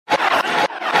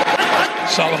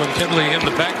Solomon Kindley in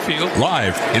the backfield.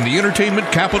 Live in the entertainment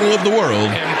capital of the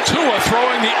world. And Tua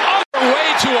throwing the other way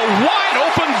to a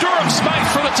wide-open Durham spike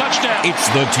for the touchdown. It's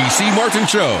the T.C. Martin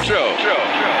Show.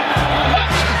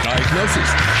 Diagnosis.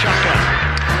 Shotgun.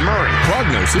 Murray.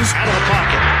 Prognosis. Out of the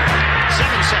pocket. 7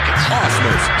 seconds.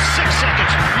 Osmosis. 6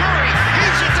 seconds. Murray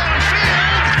hits it downfield.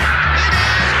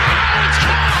 It's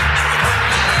caught.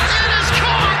 It is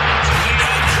caught.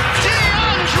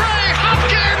 DeAndre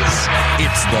Hopkins.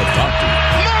 It's the doctor.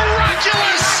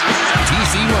 Miraculous.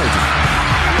 T.C. Martin.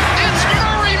 It's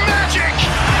Murray magic.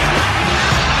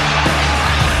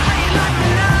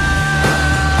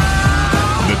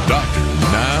 The doctor is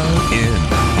now in.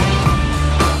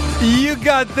 You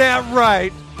got that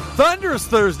right. Thunderous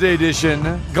Thursday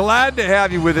edition. Glad to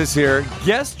have you with us here.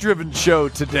 Guest-driven show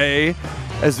today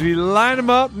as we line them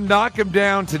up and knock them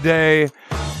down today.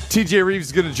 TJ Rives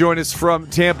is going to join us from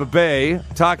Tampa Bay,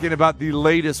 talking about the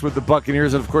latest with the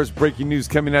Buccaneers, and, of course, breaking news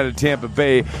coming out of Tampa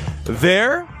Bay.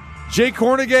 There, Jay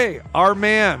Kornegay, our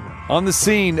man, on the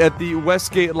scene at the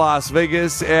Westgate, Las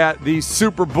Vegas at the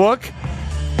Superbook.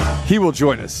 He will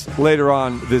join us later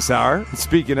on this hour.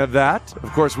 Speaking of that,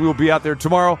 of course, we will be out there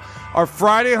tomorrow, our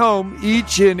Friday home,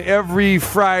 each and every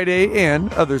Friday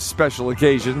and other special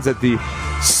occasions at the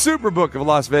Superbook of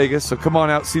Las Vegas. So come on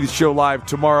out, see the show live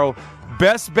tomorrow.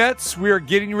 Best bets, we are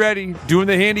getting ready, doing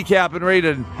the handicapping, ready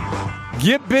to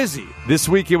get busy this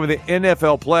weekend with the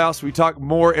NFL playoffs. We talk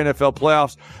more NFL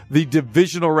playoffs, the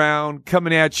divisional round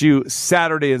coming at you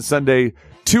Saturday and Sunday.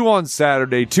 2 on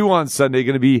Saturday, 2 on Sunday.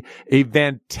 Going to be a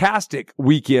fantastic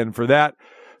weekend for that.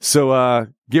 So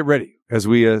get ready as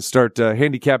we start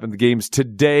handicapping the games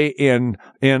today and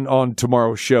on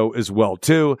tomorrow's show as well,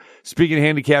 too. Speaking of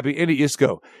handicapping, Andy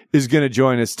Iskoe is going to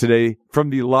join us today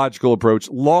from The Logical Approach.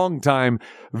 Longtime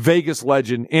Vegas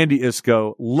legend, Andy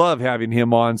Iskoe. Love having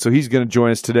him on. So he's going to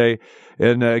join us today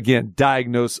and, again,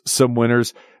 diagnose some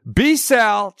winners.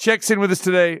 B-Sal checks in with us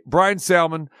today. Brian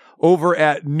Salmon over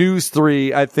at News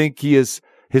 3. I think he is,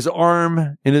 his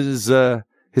arm and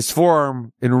his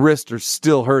forearm and wrist are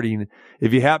still hurting.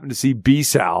 If you happen to see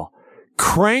B-Sal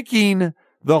cranking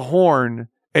the horn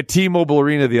at T-Mobile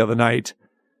Arena the other night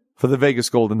for the Vegas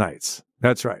Golden Knights.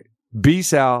 That's right.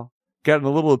 B-Sal got in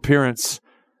a little appearance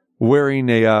wearing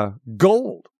a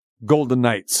Golden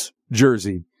Knights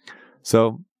jersey.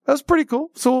 So that's pretty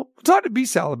cool. So we'll talk to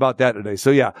B-Sal about that today.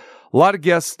 So yeah, a lot of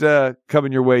guests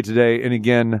coming your way today. And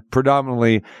again,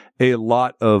 predominantly a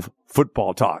lot of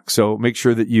football talk. So make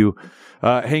sure that you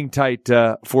hang tight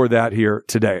for that here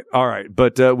today. All right.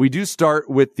 But we do start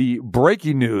with the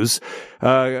breaking news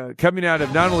coming out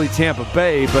of not only Tampa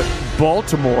Bay, but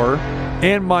Baltimore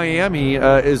and Miami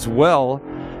as well.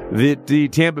 The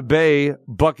Tampa Bay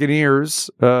Buccaneers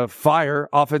fire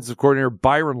offensive coordinator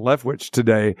Byron Leftwich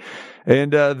today.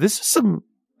 And this is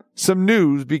some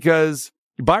news because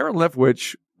Byron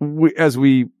Leftwich, as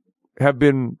we have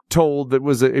been told, that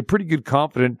was a pretty good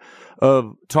confidant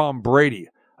of Tom Brady.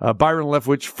 Byron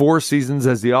Leftwich, 4 seasons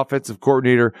as the offensive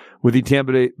coordinator with the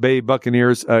Tampa Bay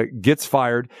Buccaneers, gets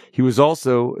fired. He was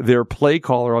also their play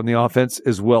caller on the offense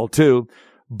as well, too.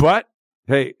 But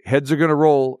hey, heads are going to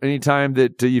roll anytime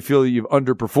that you feel that you've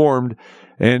underperformed.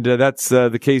 And that's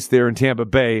the case there in Tampa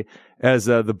Bay as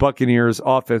the Buccaneers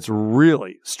offense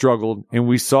really struggled. And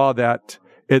we saw that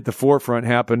at the forefront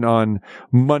happen on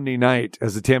Monday night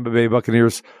as the Tampa Bay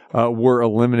Buccaneers were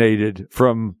eliminated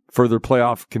from further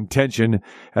playoff contention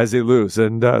as they lose.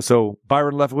 And so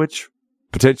Byron Leftwich,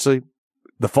 potentially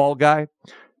the fall guy.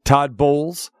 Todd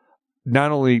Bowles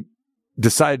not only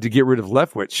decided to get rid of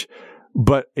Leftwich,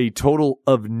 but a total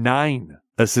of 9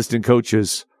 assistant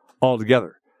coaches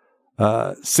altogether.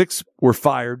 6 were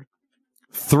fired.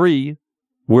 3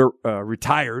 were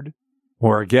retired,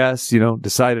 or I guess,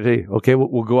 decided, hey, okay,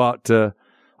 we'll go out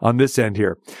on this end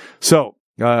here. So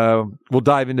we'll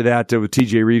dive into that with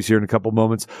TJ Rives here in a couple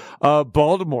moments.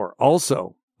 Baltimore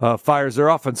also fires their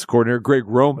offensive coordinator, Greg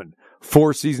Roman.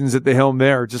 4 seasons at the helm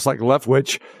there, just like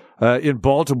Leftwich in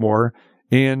Baltimore.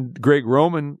 And Greg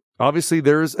Roman, obviously,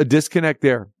 there's a disconnect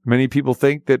there. Many people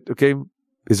think that, okay,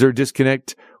 is there a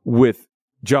disconnect with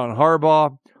John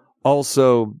Harbaugh,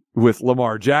 also with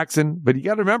Lamar Jackson? But you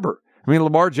got to remember,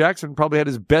 Lamar Jackson probably had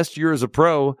his best year as a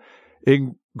pro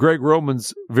in Greg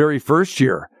Roman's very first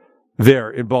year there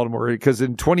in Baltimore, because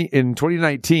in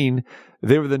 2019,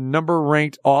 they were the number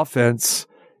ranked offense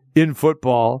in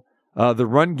football. The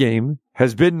run game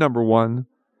has been number 1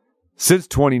 since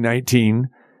 2019,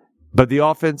 but the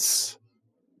offense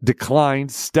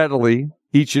declined steadily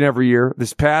each and every year.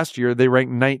 This past year, they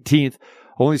ranked 19th,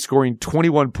 only scoring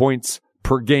 21 points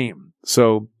per game.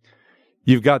 So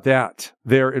you've got that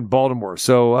there in Baltimore.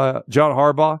 So John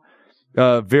Harbaugh,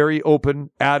 very open,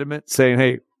 adamant, saying,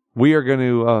 hey, we are going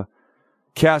to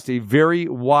cast a very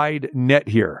wide net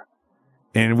here,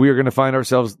 and we are going to find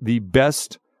ourselves the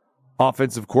best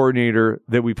offensive coordinator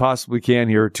that we possibly can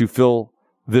here to fill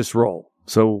this role.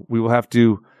 So we will have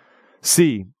to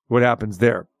see what happens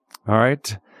there. All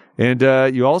right. And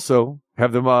you also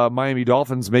have the Miami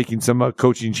Dolphins making some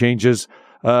coaching changes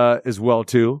as well,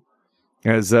 too,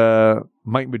 as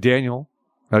Mike McDaniel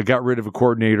got rid of a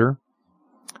coordinator.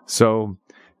 So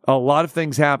a lot of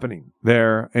things happening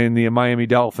there in the Miami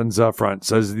Dolphins front.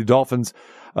 So as the Dolphins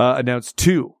announced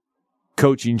 2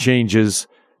 coaching changes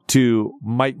to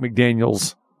Mike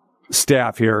McDaniel's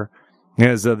staff here,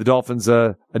 as the Dolphins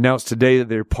announced today that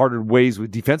they're parted ways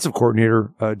with defensive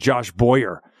coordinator Josh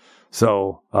Boyer.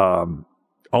 So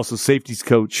also safeties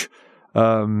coach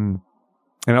and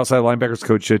outside linebackers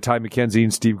coach Ty McKenzie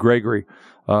and Steve Gregory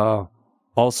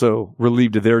also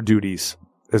relieved of their duties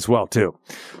as well, too.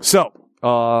 So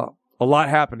a lot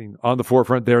happening on the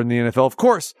forefront there in the NFL. Of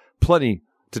course, plenty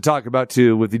to talk about,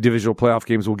 too, with the divisional playoff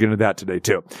games. We'll get into that today,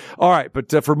 too. All right,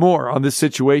 but for more on this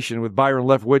situation with Byron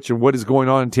Leftwich and what is going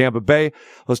on in Tampa Bay,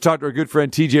 let's talk to our good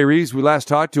friend TJ Rives. We last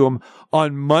talked to him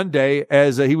on Monday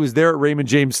as he was there at Raymond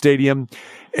James Stadium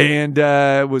and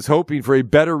was hoping for a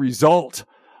better result.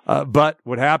 But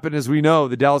what happened, as we know,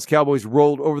 the Dallas Cowboys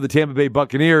rolled over the Tampa Bay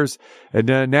Buccaneers, and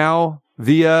now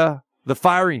the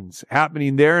firings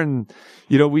happening there. And,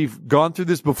 you know, we've gone through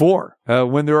this before.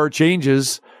 When there are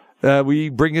changes, we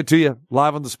bring it to you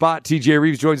live on the spot. TJ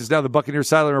Rives joins us now, the Buccaneers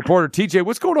sideline reporter. TJ,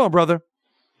 what's going on, brother?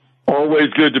 Always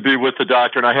good to be with the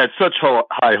doctor, and I had such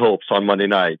high hopes on Monday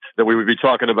night that we would be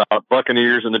talking about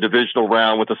Buccaneers in the divisional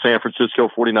round with the San Francisco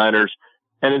 49ers,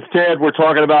 and instead we're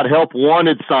talking about help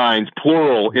wanted signs,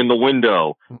 plural, in the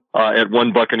window at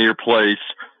one Buccaneer place.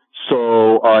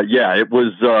 So,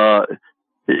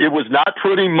 it was not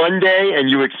pretty Monday, and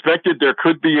you expected there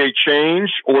could be a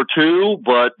change or two,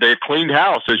 but they've cleaned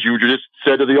house, as you just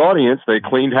said to the audience. They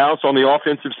cleaned house on the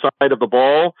offensive side of the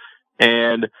ball,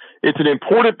 and it's an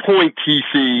important point,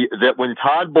 TC, that when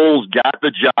Todd Bowles got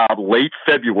the job late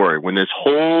February, when this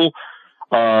whole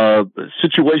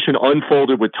situation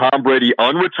unfolded with Tom Brady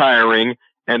unretiring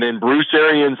and then Bruce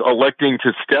Arians electing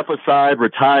to step aside,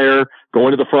 retire, go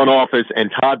into the front office,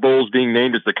 and Todd Bowles being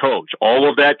named as the coach. All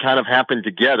of that kind of happened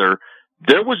together.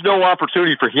 There was no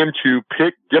opportunity for him to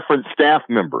pick different staff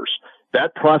members.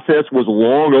 That process was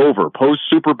long over,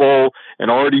 post-Super Bowl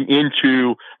and already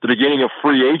into the beginning of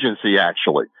free agency,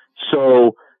 actually.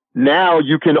 So now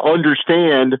you can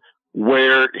understand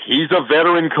where he's a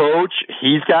veteran coach.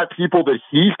 He's got people that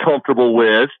he's comfortable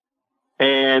with.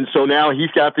 And so now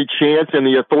he's got the chance and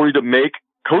the authority to make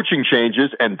coaching changes,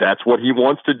 and that's what he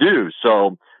wants to do.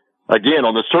 So, again,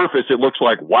 on the surface, it looks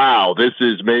like, wow, this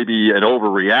is maybe an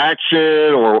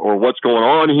overreaction or what's going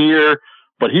on here.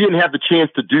 But he didn't have the chance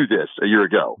to do this a year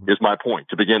ago, is my point,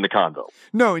 to begin the convo.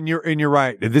 No, and you're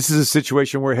right. This is a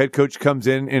situation where a head coach comes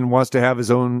in and wants to have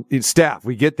his own staff.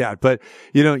 We get that. But,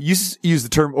 you know, you use the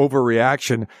term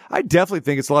overreaction. I definitely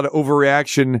think it's a lot of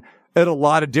overreaction at a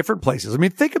lot of different places. I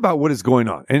mean, think about what is going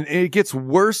on. And it gets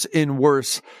worse and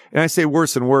worse. And I say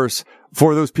worse and worse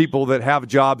for those people that have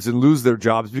jobs and lose their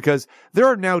jobs, because there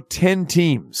are now 10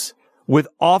 teams with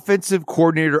offensive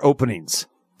coordinator openings.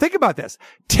 Think about this.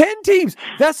 10 teams.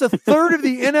 That's a third of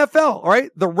the NFL, all right?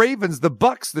 The Ravens, the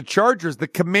Bucks, the Chargers, the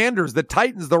Commanders, the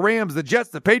Titans, the Rams, the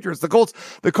Jets, the Patriots, the Colts,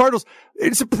 the Cardinals.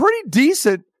 It's a pretty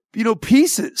decent,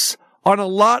 pieces on a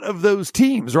lot of those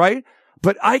teams, right?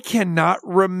 But I cannot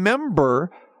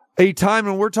remember a time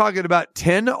when we're talking about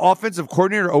 10 offensive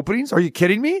coordinator openings. Are you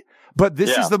kidding me? But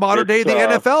this is the modern day of the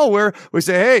NFL, where we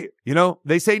say, hey,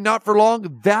 they say not for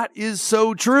long. That is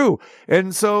so true.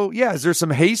 And so, is there some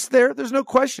haste there? There's no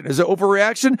question. Is it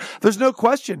overreaction? There's no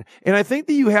question. And I think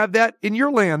that you have that in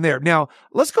your land there. Now,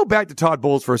 let's go back to Todd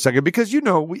Bowles for a second, because you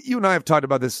and I have talked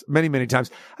about this many, many times.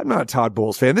 I'm not a Todd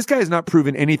Bowles fan. This guy has not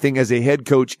proven anything as a head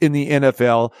coach in the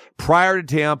NFL prior to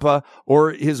Tampa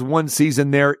or his one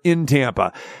season there in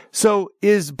Tampa. So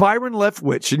is Byron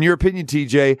Leftwich, in your opinion,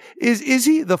 TJ, is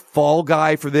he the fall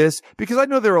guy for this? Because I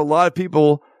know there are a lot of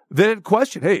people that had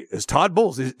questioned, hey, is Todd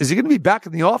Bowles, is he going to be back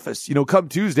in the office, come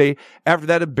Tuesday after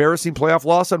that embarrassing playoff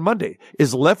loss on Monday?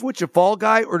 Is Leftwich a fall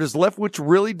guy, or does Leftwich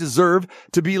really deserve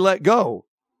to be let go?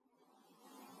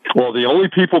 Well, the only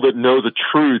people that know the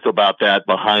truth about that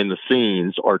behind the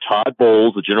scenes are Todd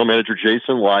Bowles, the general manager,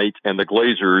 Jason Light, and the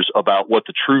Glazers about what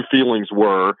the true feelings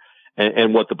were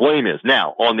and what the blame is.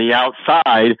 Now, on the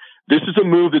outside, this is a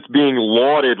move that's being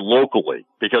lauded locally,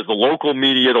 because the local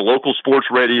media, the local sports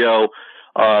radio,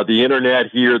 the internet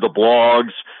here, the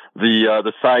blogs,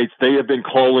 the sites, they have been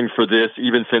calling for this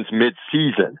even since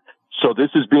mid-season. So this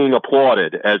is being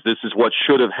applauded as this is what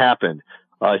should have happened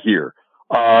here.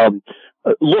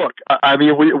 Look, I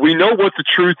mean, we know what the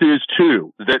truth is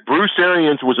too, that Bruce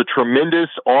Arians was a tremendous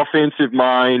offensive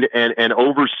mind and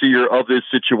overseer of this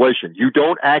situation. You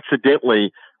don't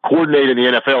accidentally coordinate in the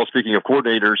NFL, speaking of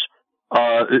coordinators,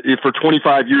 for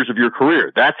 25 years of your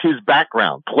career. That's his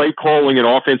background, play calling and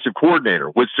offensive coordinator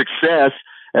with success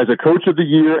as a coach of the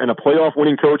year and a playoff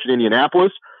winning coach in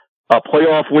Indianapolis, a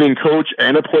playoff winning coach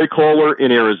and a play caller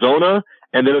in Arizona,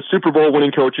 and then a Super Bowl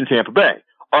winning coach in Tampa Bay.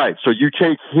 All right. So you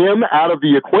take him out of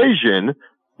the equation,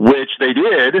 which they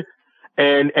did.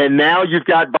 And now you've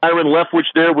got Byron Leftwich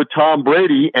there with Tom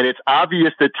Brady. And it's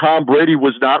obvious that Tom Brady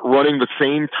was not running the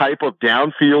same type of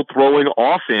downfield throwing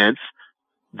offense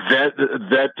that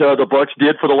the Bucs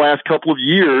did for the last couple of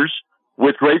years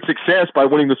with great success by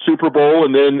winning the Super Bowl.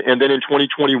 And then in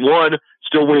 2021,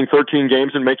 still winning 13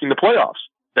 games and making the playoffs.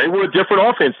 They were a different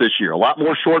offense this year, a lot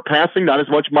more short passing, not as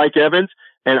much Mike Evans,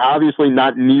 and obviously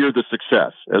not near the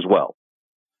success as well.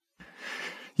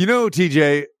 You know,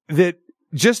 TJ, that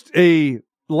just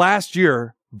last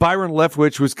year, Byron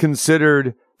Leftwich was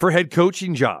considered for head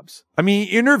coaching jobs. I mean,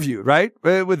 he interviewed, right,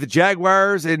 with the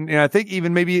Jaguars and I think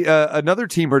even maybe another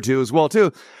team or two as well,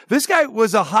 too. This guy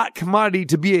was a hot commodity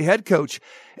to be a head coach.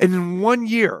 And in 1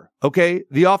 year, okay,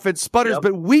 the offense sputters,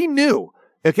 but we knew,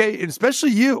 okay, and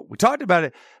especially you, we talked about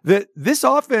it, that this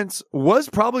offense was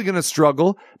probably going to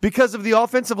struggle because of the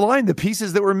offensive line, the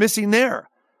pieces that were missing there,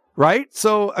 right?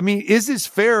 So, I mean, is this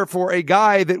fair for a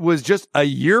guy that was just a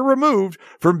year removed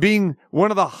from being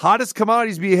one of the hottest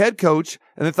commodities to be a head coach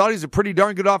and they thought he's a pretty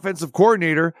darn good offensive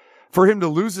coordinator for him to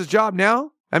lose his job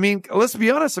now? I mean, let's be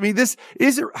honest. I mean,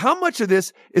 how much of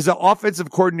this is an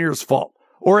offensive coordinator's fault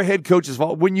or a head coach's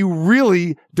fault when you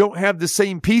really don't have the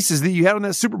same pieces that you had on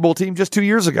that Super Bowl team just 2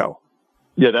 years ago?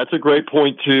 Yeah, that's a great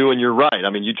point too. And you're right. I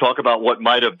mean, you talk about what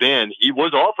might have been. He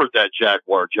was offered that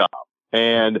Jaguar job.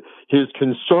 And his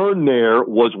concern there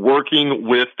was working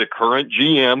with the current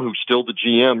GM, who's still the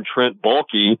GM, Trent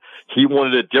Baalke. He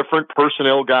wanted a different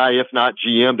personnel guy, if not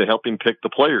GM, to help him pick the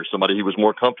players, somebody he was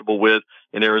more comfortable with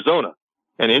in Arizona.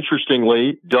 And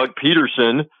interestingly, Doug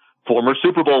Peterson, former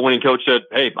Super Bowl winning coach, said,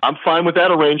 hey, I'm fine with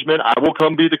that arrangement. I will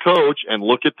come be the coach. And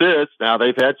look at this. Now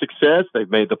they've had success. They've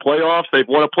made the playoffs. They've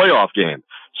won a playoff game.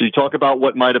 So you talk about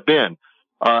what might have been.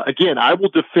 Again, I will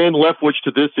defend Leftwich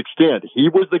to this extent. He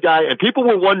was the guy, and people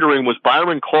were wondering, was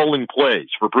Byron calling plays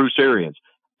for Bruce Arians?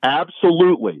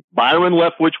 Absolutely. Byron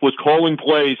Leftwich was calling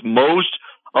plays most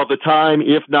of the time,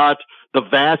 if not the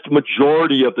vast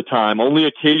majority of the time. Only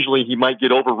occasionally he might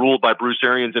get overruled by Bruce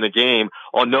Arians in a game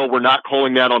on, no, we're not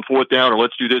calling that on fourth down, or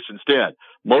let's do this instead.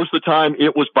 Most of the time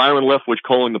it was Byron Leftwich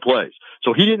calling the plays.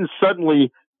 So he didn't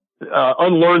suddenly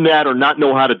unlearn that or not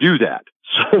know how to do that.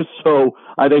 So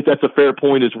I think that's a fair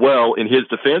point as well in his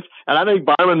defense. And I think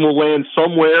Byron will land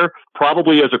somewhere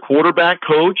probably as a quarterback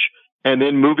coach and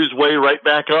then move his way right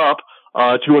back up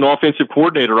to an offensive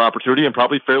coordinator opportunity, and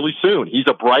probably fairly soon. He's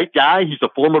a bright guy. He's a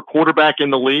former quarterback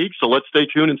in the league. So let's stay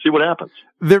tuned and see what happens.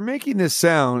 They're making this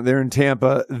sound there in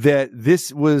Tampa that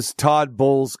this was Todd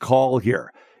Bowles' call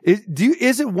here. Is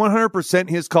it 100%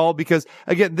 his call? Because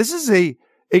again, this is a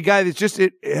guy that's just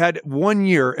had 1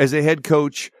 year as a head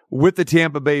coach with the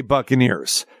Tampa Bay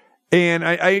Buccaneers. And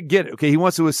I get it. Okay. He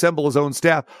wants to assemble his own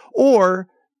staff, or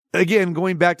again,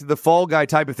 going back to the fall guy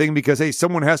type of thing, because, hey,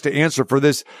 someone has to answer for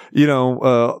this,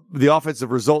 the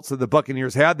offensive results that the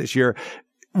Buccaneers had this year.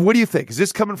 What do you think? Is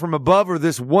this coming from above, or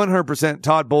this 100%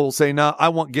 Todd Bowles saying, no, I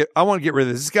want to get rid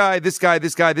of this guy,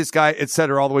 et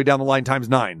cetera, all the way down the line times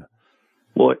 9?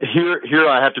 Well, here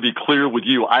I have to be clear with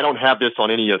you. I don't have this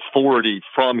on any authority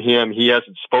from him. He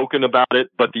hasn't spoken about it,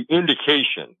 but the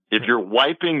indication, if you're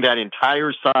wiping that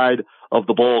entire side of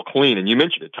the ball clean, and you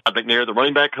mentioned it, Todd McNair, the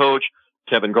running back coach,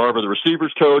 Kevin Garver, the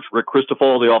receivers coach, Rick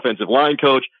Cristofol, the offensive line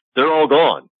coach, they're all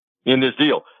gone in this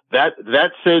deal. That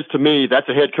says to me that's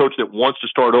a head coach that wants to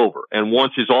start over and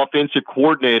wants his offensive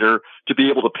coordinator to be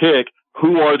able to pick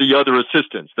who are the other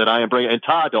assistants that I am bringing, and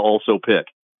Todd Bowles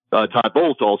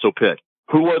to also pick.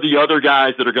 Who are the other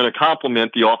guys that are going to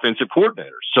complement the offensive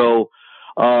coordinator? So,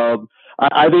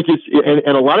 I think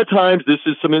and a lot of times this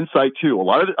is some insight too. A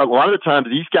lot of the times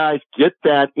these guys get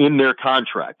that in their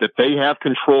contract, that they have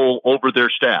control over their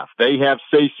staff. They have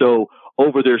say so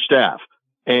over their staff.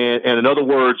 And in other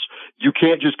words, you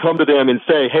can't just come to them and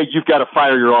say, hey, you've got to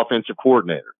fire your offensive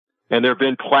coordinator. And there have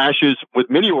been clashes with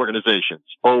many organizations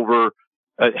over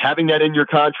having that in your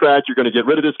contract. You're going to get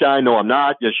rid of this guy. No, I'm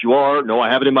not. Yes, you are. No, I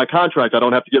have it in my contract. I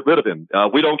don't have to get rid of him.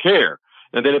 We don't care.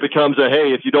 And then it becomes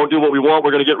hey, if you don't do what we want,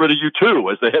 we're going to get rid of you too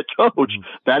as the head coach.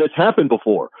 That has happened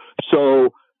before.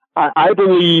 So I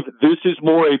believe this is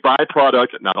more a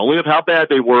byproduct, not only of how bad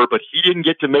they were, but he didn't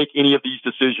get to make any of these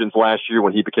decisions last year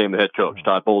when he became the head coach.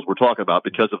 Todd Bowles, we're talking about,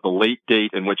 because of the late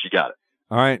date in which he got it.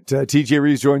 All right. TJ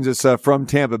Rives joins us from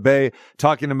Tampa Bay,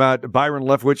 talking about Byron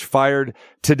Leftwich fired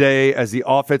today as the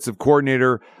offensive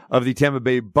coordinator of the Tampa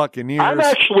Bay Buccaneers. I'm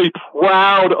actually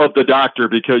proud of the doctor,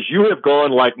 because you have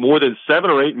gone like more than 7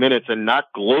 or 8 minutes and not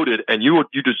gloated, and you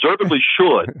deservedly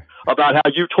should, about how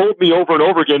you told me over and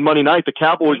over again Monday night the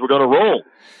Cowboys were going to roll.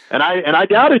 And I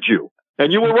doubted you.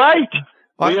 And you were right.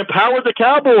 We empowered the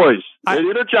Cowboys. It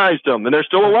energized them, and they're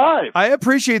still alive. I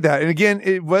appreciate that. And again,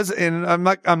 and I'm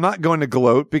not going to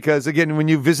gloat, because again, when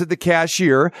you visit the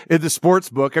cashier in the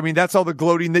sports book, I mean, that's all the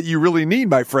gloating that you really need,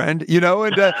 my friend, and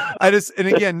and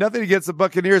again, nothing against the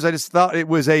Buccaneers. I just thought it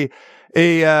was an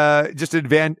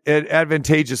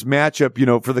advantageous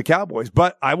matchup, for the Cowboys.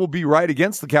 But I will be right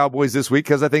against the Cowboys this week,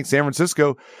 because I think San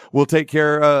Francisco will take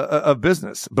care of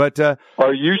business. But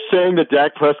are you saying that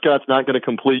Dak Prescott's not going to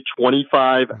complete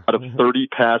 25 out of 30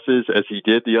 passes as he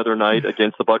did the other night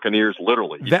against the Buccaneers?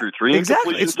 Literally, he threw 3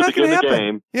 incompletions to begin the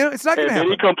game. It's not going to happen.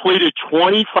 And then he completed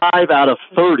 25 out of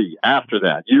 30 after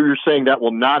that. You're saying that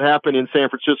will not happen in San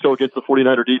Francisco against the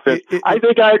 49er defense? I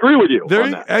think I agree with you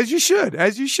on that. As you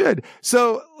should.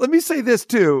 So let me say this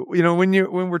too.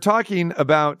 When we're talking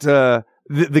about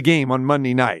the game on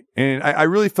Monday night, and I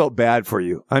really felt bad for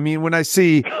you. I mean, when I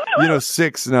see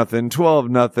 6-0,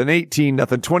 12-0, 18-0,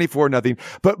 24-0.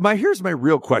 But here's my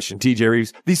real question, TJ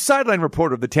Rives, the sideline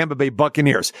reporter of the Tampa Bay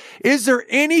Buccaneers. Is there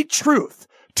any truth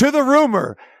to the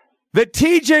rumor that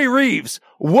TJ Rives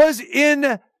was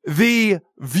in the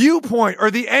viewpoint or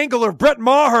the angle of Brett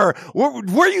Maher?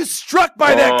 Were you struck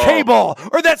by that K-ball,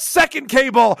 or that second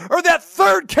K-ball, or that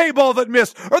third K-ball that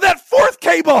missed, or that fourth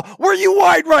K-ball? Were you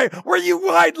wide right? Were you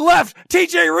wide left?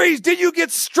 TJ Rives, did you get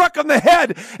struck on the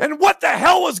head? And what the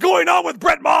hell was going on with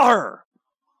Brett Maher?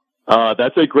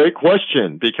 That's a great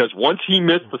question, because once he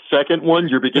missed the second one,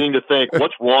 you're beginning to think,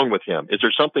 what's wrong with him? Is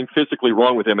there something physically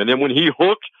wrong with him? And then when he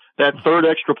hooked that third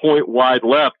extra point wide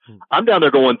left, I'm down there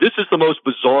going, this is the most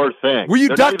bizarre thing. Were you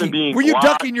ducking? Were you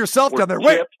ducking yourself down there?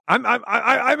 Wait, I'm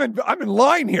in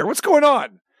line here. What's going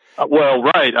on? Well,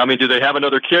 right. I mean, do they have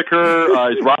another kicker?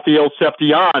 Is Rafael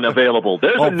Septian available?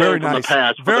 There's a name from the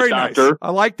past for the doctor. Nice. I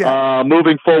like that.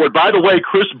 Moving forward. By the way,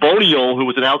 Chris Bonial, who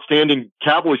was an outstanding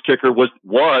Cowboys kicker, was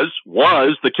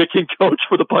the kicking coach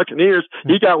for the Buccaneers.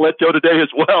 He got let go today as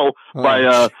well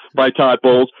by Todd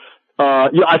Bowles.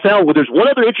 I found there's one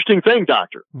other interesting thing,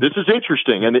 Doctor. This is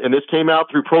interesting, and this came out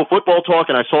through Pro Football Talk,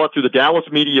 and I saw it through the Dallas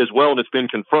media as well, and it's been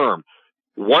confirmed.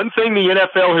 One thing the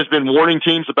NFL has been warning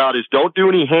teams about is don't do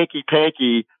any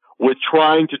hanky-panky with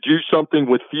trying to do something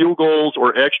with field goals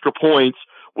or extra points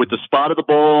with the spot of the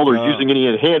ball or using any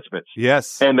enhancements.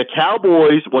 Yes. And what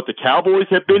the Cowboys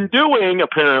have been doing,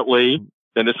 apparently,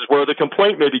 and this is where the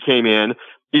complaint maybe came in,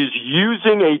 is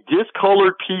using a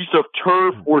discolored piece of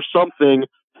turf or something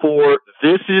for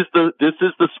this is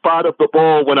the spot of the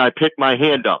ball when I pick my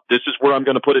hand up. This is where I'm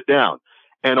going to put it down.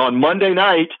 And on Monday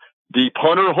night, the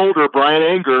punter holder, Brian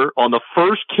Anger, on the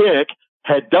first kick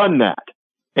had done that.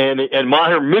 And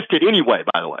Maher missed it anyway,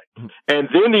 by the way. And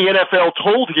then the NFL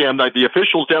told him, like the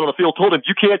officials down on the field told him,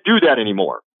 you can't do that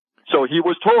anymore. So he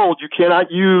was told you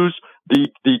cannot use the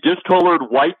discolored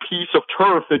white piece of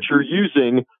turf that you're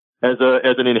using as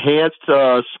an enhanced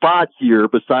spot here,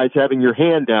 besides having your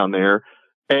hand down there.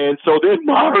 And so then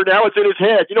Maher, now it's in his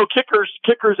head.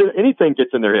 Kickers, anything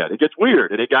gets in their head. It gets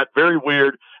weird. And it got very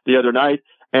weird the other night.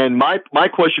 And my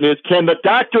question is, can the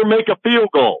doctor make a field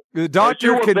goal? The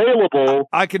doctor can. Available.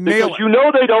 I can nail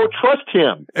it. They don't trust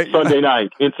him Sunday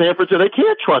night in San Francisco. They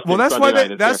can't trust him. Well,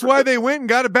 that's why they went and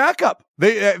got a backup.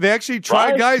 They actually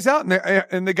tried guys out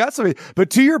and they got somebody. But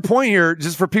to your point here,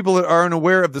 just for people that are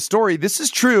unaware of the story, this is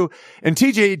true. And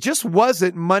TJ, it just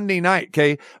wasn't Monday night.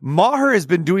 Okay. Maher has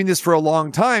been doing this for a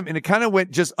long time, and it kind of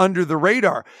went just under the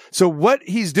radar. So what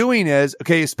he's doing is,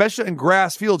 okay, especially in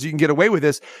grass fields, you can get away with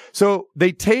this. So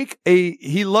they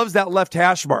he loves that left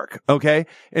hash mark. Okay.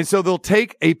 And so they'll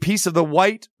take a piece of the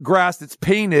white grass that's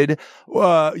painted,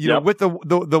 with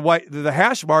the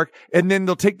hash mark, and then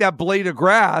they'll take that blade of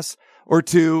grass or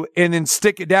two and then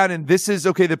stick it down. And this is,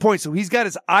 okay, the point. So he's got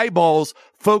his eyeballs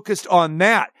focused on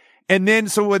that. And then,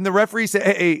 so when the referee said,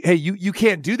 hey, you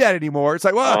can't do that anymore. It's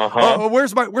like, well,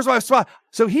 where's my spot?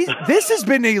 So this has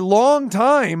been a long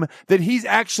time that he's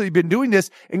actually been doing this.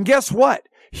 And guess what?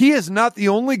 he is not the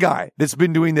only guy that's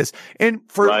been doing this. And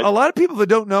for a lot of people that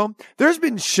don't know, there's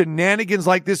been shenanigans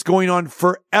like this going on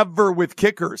forever with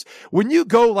kickers. When you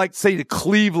go, like, say, to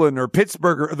Cleveland or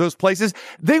Pittsburgh or those places,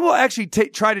 they will actually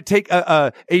try to take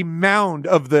a mound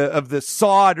of the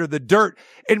sod or the dirt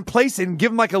and place it and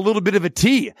give him like a little bit of a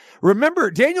tee.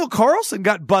 Remember, Daniel Carlson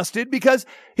got busted because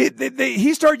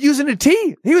he started using a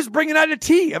tee. He was bringing out a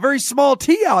tee, a very small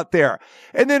tee out there.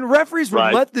 And then referees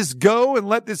would let this go and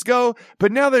let this go.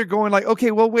 But now they're going like,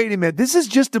 okay, well, wait a minute. This is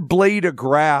just a blade of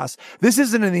grass. This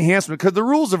isn't an enhancement, because the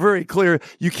rules are very clear.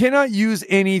 You cannot use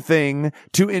anything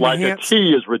to enhance. Like a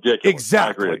tee is ridiculous.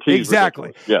 Exactly.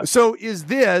 Exactly. Yeah. So is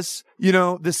this,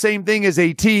 the same thing as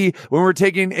a tee when we're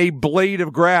taking a blade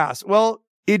of grass? Well,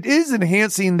 it is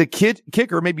enhancing the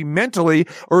kicker, maybe mentally,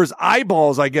 or his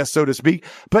eyeballs, I guess, so to speak.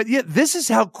 But yet, this is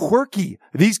how quirky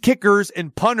these kickers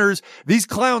and punters, these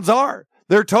clowns are.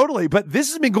 They're totally, but this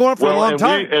has been going on for a long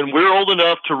time. And we're old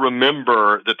enough to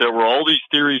remember that there were all these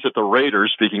theories that the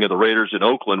Raiders, speaking of the Raiders in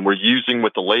Oakland, were using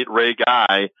with the late Ray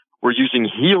Guy, were using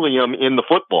helium in the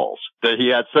footballs, that he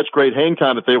had such great hang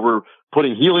time that they were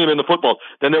putting helium in the footballs.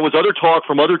 Then there was other talk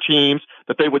from other teams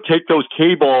that they would take those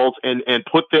K-balls and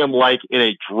put them like in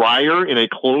a dryer, in a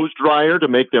clothes dryer, to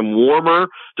make them warmer,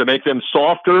 to make them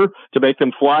softer, to make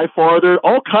them fly farther,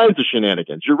 all kinds of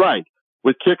shenanigans. You're right,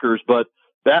 with kickers, but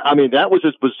that was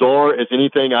as bizarre as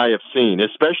anything I have seen,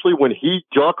 especially when he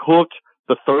duck hooked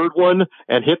the third one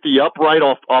and hit the upright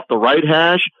off the right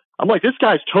hash. I'm like, this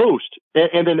guy's toast.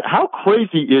 And then how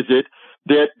crazy is it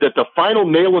that the final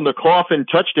nail in the coffin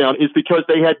touchdown is because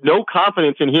they had no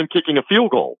confidence in him kicking a field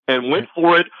goal and went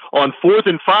for it on 4th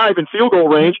and 5 in field goal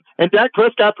range, and Dak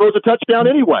Prescott throws a touchdown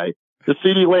anyway to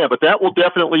CeeDee Lamb. But that will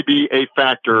definitely be a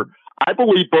factor. I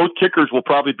believe both kickers will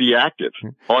probably be active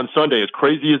on Sunday, as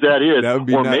crazy as that is.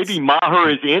 Or nuts. Maybe Maher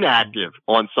is inactive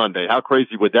on Sunday. How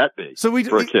crazy would that be? So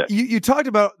you talked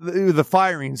about the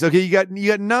firings. Okay, you got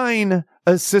 9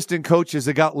 assistant coaches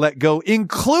that got let go,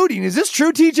 including, is this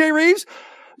true, TJ Rives?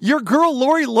 Your girl,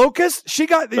 Lori Locust, she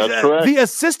got the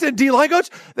assistant D-line coach.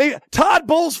 Todd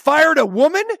Bowles fired a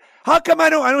woman? How come I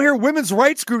don't hear women's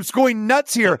rights groups going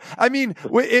nuts here? I mean,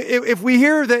 if we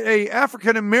hear that a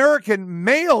African-American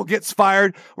male gets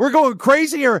fired, we're going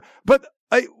crazy here. But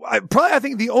I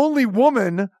think the only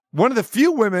woman, one of the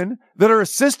few women that are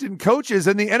assistant coaches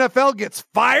in the NFL, gets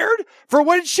fired for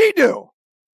what did she do?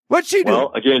 What'd she do?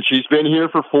 Well, again, she's been here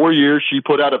for 4 years. She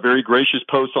put out a very gracious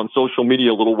post on social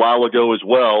media a little while ago as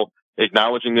well,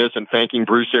 acknowledging this and thanking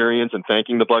Bruce Arians and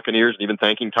thanking the Buccaneers and even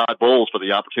thanking Todd Bowles for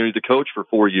the opportunity to coach for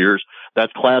 4 years.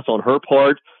 That's class on her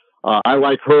part. I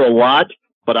like her a lot,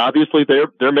 but obviously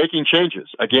they're making changes.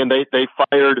 Again, they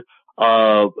fired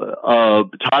Todd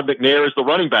McNair as the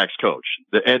running backs coach.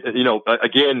 And,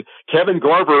 again, Kevin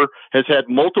Garver has had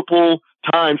multiple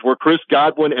times where Chris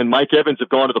Godwin and Mike Evans have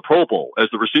gone to the Pro Bowl as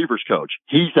the receivers coach.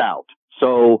 He's out.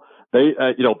 So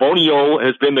Boniol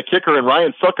has been the kicker, and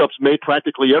Ryan Succop's made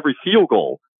practically every field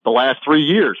goal the last 3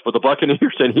 years for the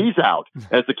Buccaneers, and he's out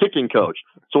as the kicking coach.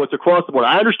 So it's across the board.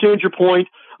 I understand your point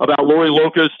about Lori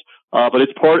Locust. But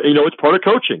it's part of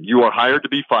coaching. You are hired to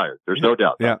be fired. There's no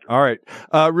doubt. Yeah. All right.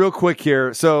 Real quick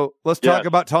here. So let's talk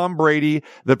about Tom Brady,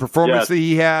 the performance that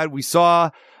he had. We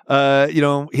saw,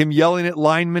 him yelling at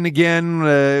linemen again,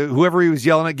 whoever he was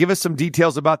yelling at. Give us some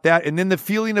details about that. And then the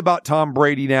feeling about Tom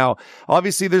Brady now.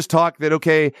 Obviously, there's talk that,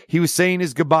 okay, he was saying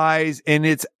his goodbyes and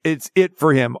it's it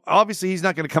for him. Obviously, he's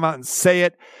not going to come out and say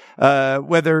it,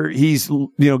 whether he's,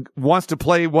 wants to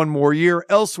play one more year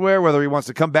elsewhere, whether he wants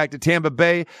to come back to Tampa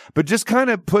Bay, but just kind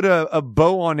of put a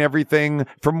bow on everything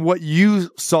from what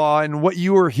you saw and what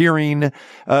you were hearing,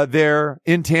 there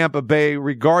in Tampa Bay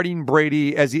regarding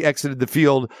Brady as he exited the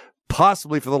field,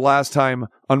 possibly for the last time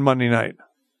on Monday night.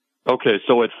 Okay,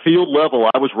 so at field level,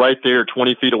 I was right there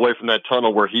 20 feet away from that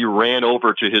tunnel where he ran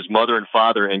over to his mother and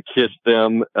father and kissed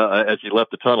them as he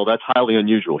left the tunnel. That's highly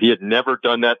unusual. He had never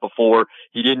done that before.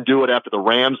 He didn't do it after the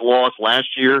Rams loss last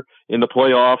year in the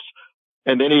playoffs.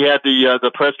 And then he had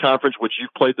the press conference, which you've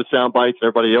played the sound bites and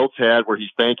everybody else had, where he's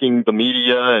thanking the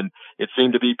media, and it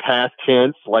seemed to be past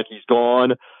tense, like he's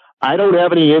gone. I don't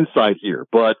have any insight here,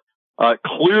 but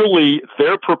clearly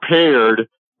they're prepared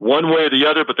one way or the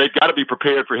other, but they've got to be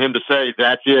prepared for him to say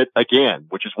that's it again,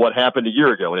 which is what happened a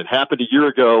year ago. And it happened a year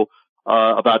ago,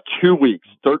 about 2 weeks,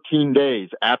 13 days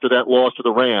after that loss to the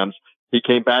Rams. He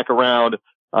came back around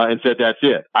and said that's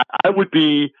it. I would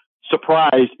be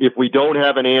surprised if we don't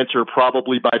have an answer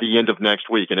probably by the end of next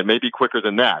week, and it may be quicker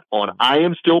than that. On I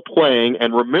am still playing,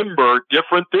 and remember,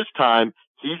 different this time,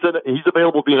 he's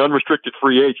available to be an unrestricted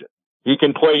free agent. He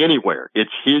can play anywhere.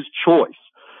 It's his choice.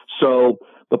 So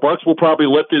The Bucs will probably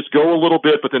let this go a little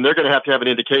bit, but then they're going to have an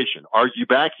indication. Are you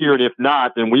back here? And if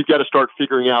not, then we've got to start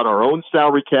figuring out our own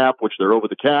salary cap, which they're over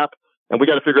the cap, and we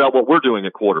got to figure out what we're doing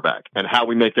at quarterback and how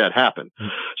we make that happen.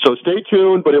 So stay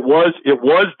tuned, but it was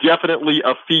definitely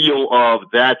a feel of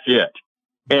that's it.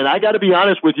 And I got to be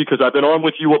honest with you, because I've been on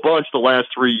with you a bunch the last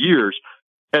 3 years.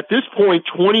 At this point,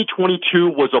 2022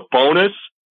 was a bonus,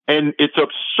 and it's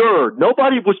absurd.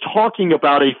 Nobody was talking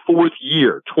about a fourth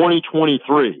year,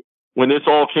 2023, when this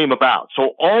all came about.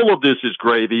 So all of this is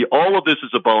gravy. All of this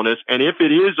is a bonus. And if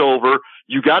it is over,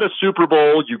 you got a Super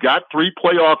Bowl, you got 3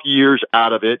 playoff years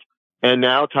out of it, and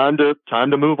now time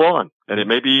to move on. And it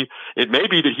may be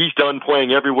that he's done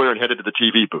playing everywhere and headed to the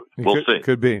TV booth. We'll see.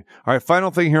 Could be. All right,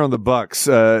 final thing here on the Bucs.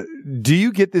 Do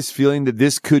you get this feeling that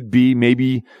this could be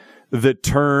maybe the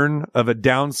turn of a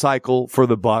down cycle for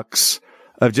the Bucs,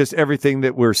 of just everything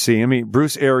that we're seeing? I mean,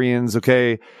 Bruce Arians,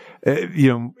 okay,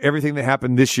 everything that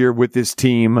happened this year with this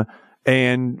team,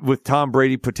 and with Tom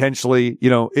Brady potentially,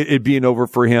 it being over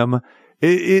for him.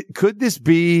 Could this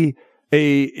be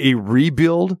a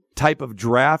rebuild type of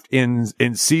draft in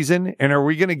season? And are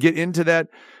we going to get into that?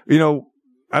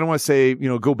 I don't want to say,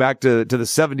 go back to the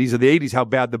 70s or the 80s, how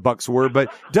bad the Bucs were,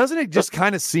 but doesn't it just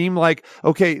kind of seem like,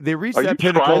 okay, they reached that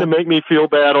pinnacle? Are you trying to make me feel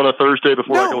bad on a Thursday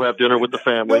before I go have dinner with the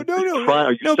family?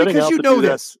 No, because you know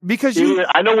this. Because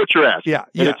I know what you're asking. Yeah.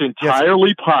 And it's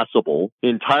entirely possible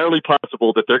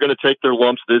that they're going to take their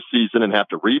lumps this season and have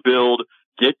to rebuild,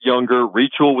 get younger,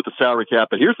 retool with the salary cap.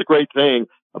 But here's the great thing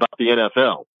about the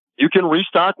NFL. You can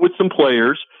restock with some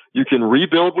players. You can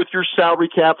rebuild with your salary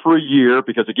cap for a year,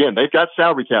 because, again, they've got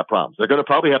salary cap problems. They're going to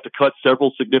probably have to cut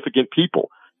several significant people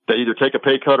that either take a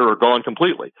pay cut or are gone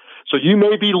completely. So you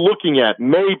may be looking at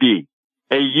maybe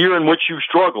a year in which you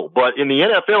struggle. But in the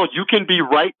NFL, you can be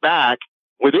right back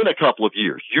within a couple of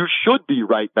years. You should be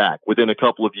right back within a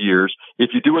couple of years if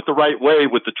you do it the right way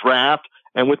with the draft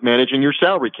and with managing your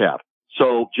salary cap.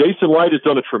 So Jason Light has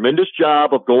done a tremendous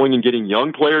job of going and getting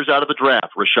young players out of the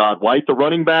draft. Rashad White, the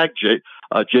running back,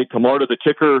 Jake Camarda, the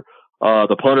kicker,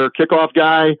 the punter, kickoff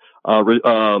guy,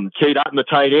 Cade Otton, the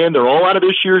tight end. They're all out of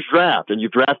this year's draft. And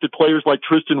you've drafted players like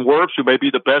Tristan Wirfs, who may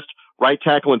be the best right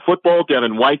tackle in football,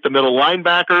 Devin White, the middle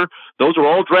linebacker. Those are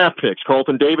all draft picks.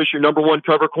 Carlton Davis, your number 1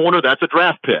 cover corner, that's a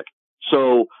draft pick.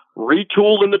 So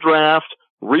retool in the draft,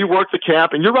 rework the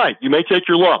cap, and you're right, you may take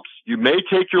your lumps. You may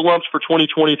take your lumps for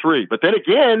 2023. But then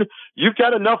again, you've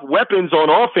got enough weapons on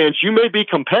offense. You may be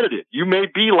competitive. You may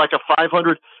be like a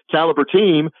 500 caliber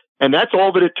team, and that's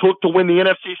all that it took to win the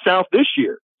NFC South this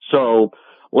year. So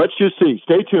let's just see.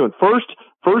 Stay tuned. First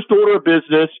order of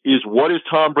business is, what is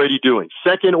Tom Brady doing?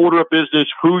 Second order of business,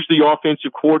 who's the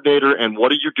offensive coordinator, and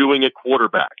what are you doing at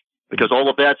quarterback? Because all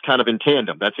of that's kind of in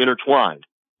tandem. That's intertwined.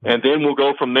 And then we'll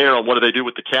go from there on what do they do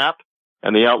with the cap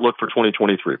and the outlook for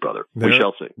 2023, brother. We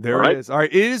shall see. There it is. All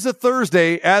right. It is a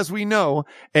Thursday, as we know,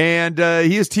 and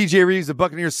he is TJ Rives, the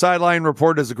Buccaneers sideline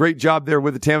reporter, does a great job there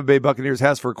with the Tampa Bay Buccaneers,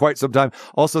 has for quite some time.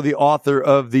 Also the author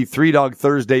of the Three Dog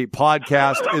Thursday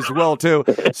podcast as well, too.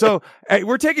 So hey,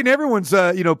 we're taking everyone's,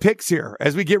 picks here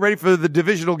as we get ready for the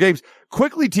divisional games.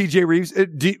 Quickly, TJ Rives,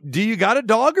 do you got a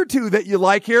dog or two that you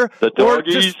like here? The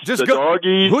doggies,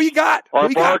 doggies. Who you got? Are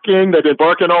barking. They've been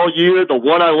barking all year. The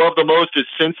one I love the most is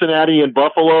Cincinnati and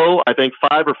Buffalo. I think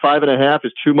 5 or 5.5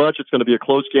 is too much. It's going to be a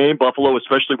close game. Buffalo,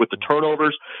 especially with the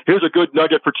turnovers. Here's a good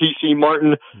nugget for TC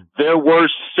Martin. There were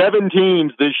 7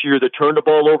 teams this year that turned the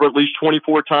ball over at least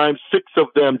 24 times. 6 of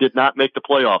them did not make the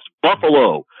playoffs.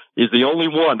 Buffalo is the only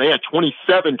one. They had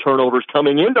 27 turnovers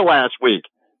coming into last week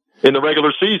in the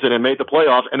regular season and made the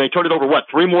playoffs, and they turned it over,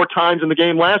 3 more times in the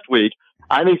game last week.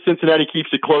 I think Cincinnati keeps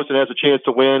it close and has a chance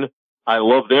to win. I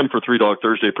love them for Three Dog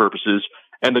Thursday purposes.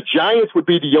 And the Giants would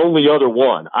be the only other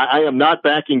one. I am not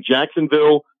backing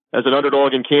Jacksonville as an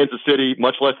underdog in Kansas City,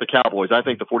 much less the Cowboys. I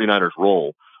think the 49ers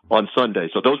roll on Sunday.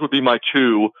 So those would be my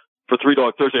 2 for Three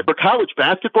Dog Thursday. For college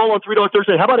basketball on Three Dog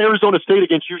Thursday, how about Arizona State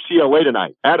against UCLA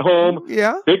tonight? At home,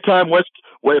 big time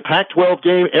Pac-12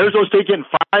 game. Arizona State getting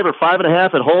 5 or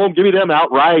 5.5 at home. Give me them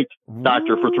outright,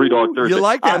 Doctor, for Three Dog Thursday. You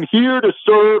like that? I'm here to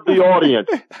serve the audience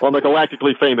on the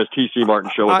galactically famous TC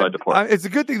Martin Show as I depart. It's a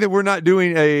good thing that we're not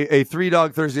doing a Three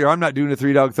Dog Thursday, or I'm not doing a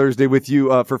Three Dog Thursday with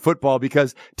you for football,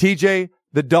 because TJ,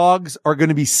 the dogs are going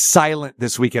to be silent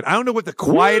this weekend. I don't know what the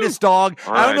quietest dog,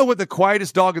 I don't know what the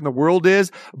quietest dog in the world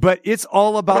is, but it's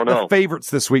all about the favorites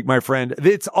this week, my friend.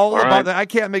 It's all about that. I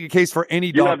can't make a case for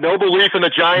any dog. You have no belief in the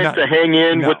Giants to hang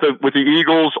in with the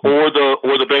Eagles or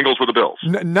the Bengals with the Bills.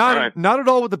 Not at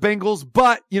all with the Bengals,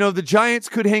 but the Giants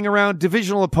could hang around.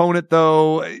 Divisional opponent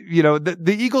though,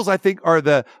 the Eagles I think are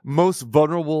the most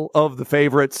vulnerable of the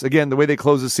favorites. Again, the way they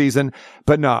close the season.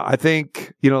 But no, I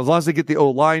think, as long as they get the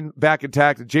O-line back in town,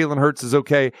 intact, Jalen Hurts is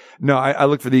okay. No, I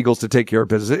look for the Eagles to take care of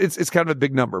business. It's kind of a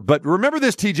big number. But remember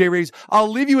this, TJ Rives. I'll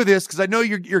leave you with this because I know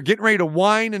you're getting ready to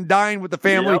wine and dine with the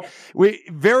family. Yep.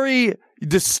 Very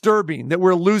disturbing that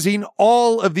we're losing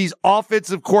all of these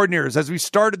offensive coordinators as we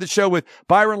started the show with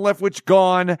Byron Leftwich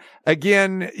gone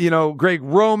again, Greg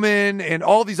Roman and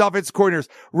all these offensive coordinators.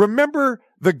 Remember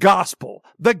the gospel.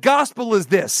 The gospel is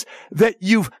this, that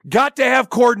you've got to have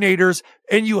coordinators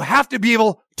and you have to be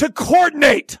able to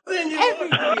coordinate.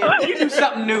 You do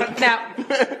something new. Now,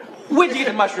 where'd you get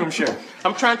the mushroom shirt?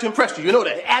 I'm trying to impress you. You know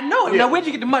that. I know it. Yeah. Now, where'd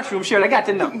you get the mushroom shirt? I got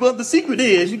to know. Well, the secret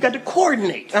is you got to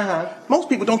coordinate. Uh-huh. Most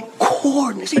people don't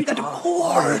coordinate. So you got to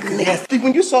coordinate. Yes. See,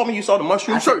 when you saw me, you saw the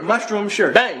mushroom shirt. Mushroom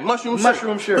shirt. Bang, mushroom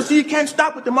shirt. But see, you can't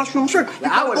stop with the mushroom shirt. You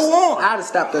gotta go on. I'd have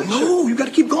stopped that shirt. No, you got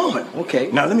to keep going.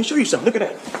 Okay. Now, let me show you something. Look at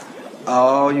that.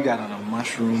 Oh, you got on a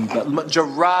mushroom belt.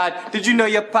 Gerard, did you know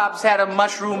your pops had a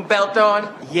mushroom belt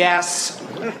on? Yes.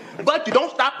 But you don't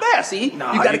stop there, see?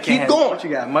 No, you got to keep going. What you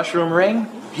got, mushroom ring?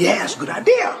 Yes, good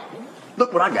idea.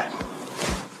 Look what I got.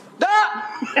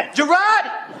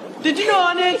 Gerard, did you know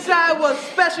on the inside was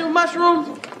special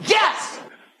mushrooms? Yes!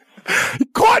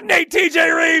 Coordinate,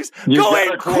 TJ Rives. Go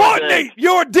ahead and coordinate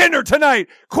your dinner tonight.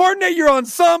 Coordinate your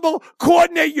ensemble.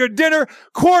 Coordinate your dinner.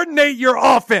 Coordinate your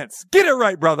offense. Get it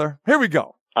right, brother. Here we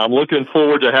go. I'm looking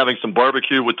forward to having some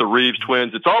barbecue with the Rives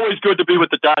twins. It's always good to be with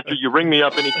the doctor. You ring me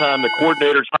up anytime the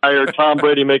coordinator's hired. Tom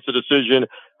Brady makes a decision.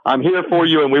 I'm here for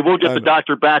you, and we will get the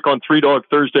doctor back on 3 Dog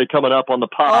Thursday coming up on the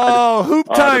pod. Oh, hoop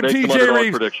time, TJ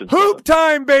Rives. Hoop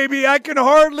time, baby. I can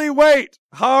hardly wait.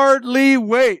 Hardly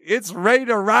wait. It's ready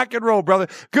to rock and roll, brother.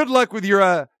 Good luck with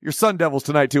your Sun Devils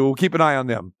tonight, too. We'll keep an eye on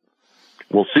them.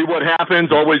 We'll see what happens.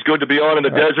 Always good to be on in the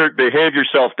desert. Behave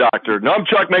yourself, doctor.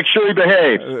 Numchuck, make sure you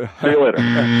behave. See you later.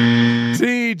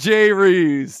 TJ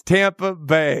Rives, Tampa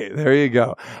Bay. There you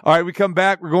go. All right, we come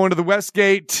back. We're going to the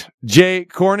Westgate, Jay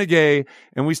Kornegay,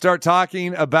 and we start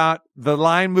talking about the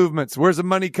line movements. Where's the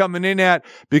money coming in at?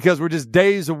 Because we're just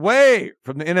days away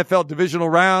from the NFL divisional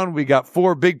round. We got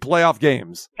 4 big playoff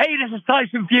games. Hey, this is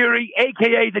Tyson Fury,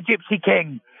 a.k.a. the Gypsy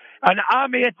King. And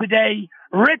I'm here today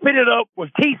ripping it up with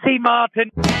T.C.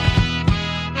 Martin.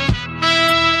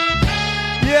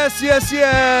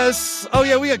 Yes. Oh,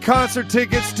 yeah, we got concert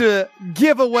tickets to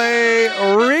give away.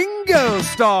 Ringo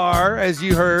Starr, as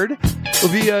you heard,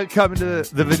 will be coming to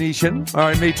the Venetian. All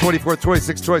right, May 24th,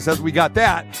 26th, 27th. We got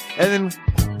that. And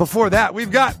then before that, we've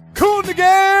got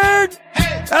Kornegay.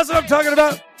 That's what I'm talking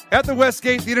about. At the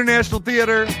Westgate, the International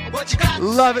Theater.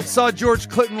 Love it. Saw George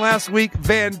Clinton last week.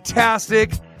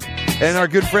 Fantastic. And our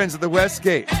good friends at the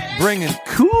Westgate bringing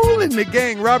Cool in the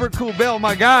Gang. Robert Cool Bell,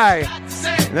 my guy.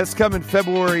 And that's coming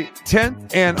February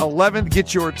 10th and 11th.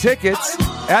 Get your tickets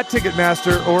at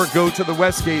Ticketmaster or go to the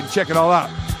Westgate and check it all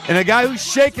out. And a guy who's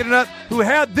shaking it up, who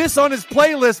had this on his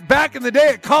playlist back in the day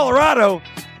at Colorado,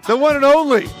 the one and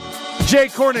only Jay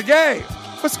Kornegay.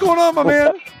 What's going on, my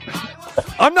man?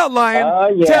 I'm not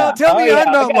lying. Yeah. Tell me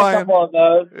I'm not lying. A couple of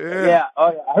those. Yeah.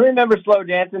 Oh, yeah. I remember Slow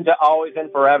Dancing to Always and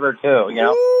Forever, too.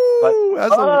 Ooh,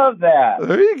 love that.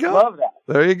 There you go. Love that.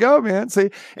 There you go, man. See,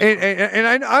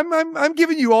 and I'm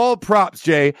giving you all props,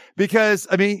 Jay, because,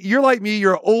 I mean, you're like me.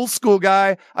 You're an old school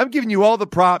guy. I'm giving you all the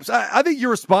props. I think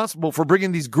you're responsible for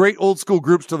bringing these great old school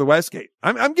groups to the Westgate.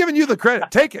 I'm giving you the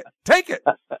credit. Take it.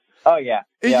 Oh yeah.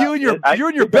 You and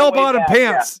your bell-bottom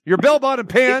pants, your bell-bottom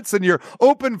pants, and your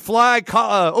open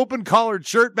collared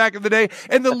shirt back in the day,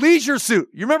 and the leisure suit.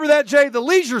 You remember that, Jay? The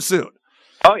leisure suit.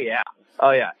 Oh yeah,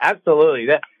 absolutely.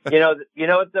 That you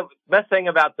know what the best thing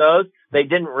about those? They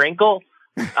didn't wrinkle.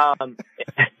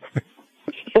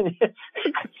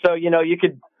 So you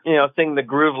could sing the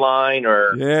Groove Line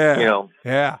or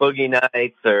Boogie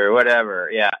Nights or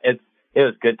whatever. Yeah, it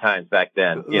was good times back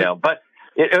then. But.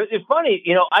 It's funny,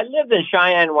 I lived in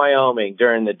Cheyenne, Wyoming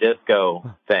during the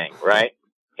disco thing, right?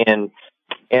 And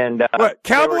what,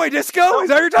 cowboy disco? Is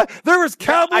that what you're talking? There was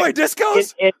cowboy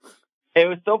discos? It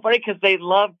was so funny because they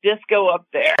loved disco up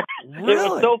there. Really? It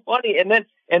was so funny.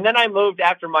 And then I moved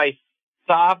after my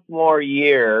sophomore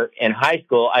year in high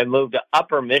school. I moved to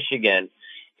Upper Michigan,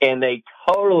 and they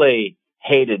totally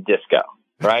hated disco,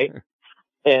 right?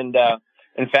 And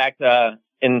in fact,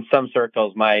 in some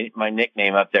circles, my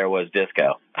nickname up there was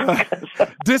Disco.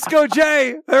 Disco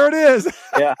J. There it is.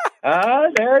 Yeah.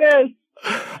 There it is.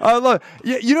 I love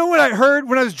it. You know what I heard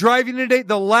when I was driving today?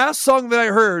 The last song that I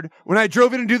heard when I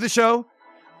drove in to do the show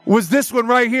was this one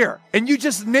right here. And you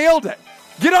just nailed it.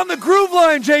 Get on the groove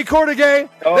line, Jay Kornegay.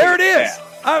 There it is.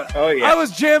 I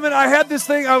was jamming. I had this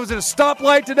thing. I was at a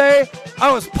stoplight today.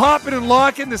 I was popping and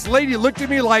locking. This lady looked at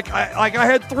me like I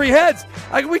had 3 heads.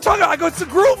 I go, it's the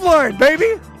groove line,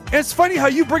 baby. And it's funny how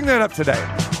you bring that up today.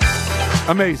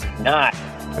 Amazing. Nice.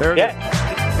 There it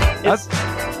is.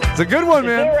 It's a good one,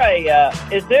 man.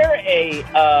 Is there a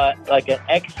like an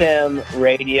XM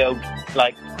radio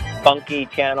like funky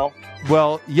channel?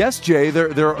 Well, yes, Jay,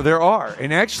 there are.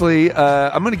 And actually,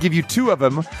 I'm going to give you two of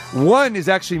them. One is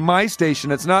actually my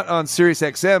station. It's not on Sirius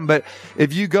XM, but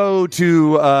if you go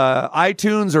to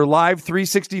iTunes or Live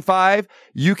 365,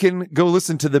 you can go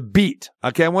listen to The Beat.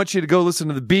 Okay, I want you to go listen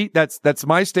to The Beat. That's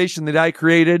my station that I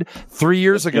created 3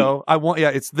 years ago.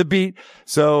 It's The Beat.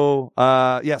 So,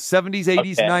 70s,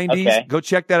 80s, 90s. Okay. Go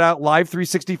check that out. Live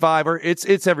 365, or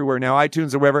it's everywhere now,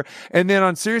 iTunes or wherever. And then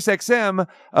on Sirius XM,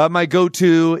 my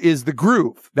go-to is The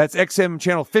Groove. That's XM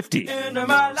channel 50. So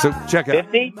check it out.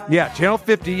 50? Yeah, channel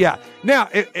 50. Yeah. Now,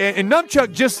 and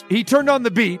Numchuck he turned on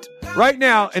The Beat right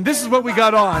now, and this is what we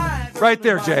got on right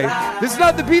there, Jay. This is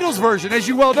not the Beatles version, as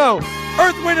you well know.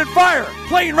 Earth, Wind, and Fire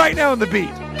playing right now on The Beat.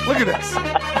 Look at this.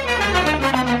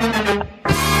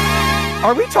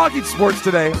 Are we talking sports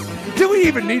today? Do we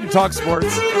even need to talk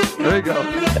sports? There you go.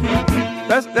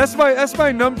 That's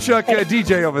my Numchuck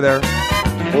DJ over there.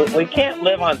 We can't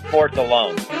live on sports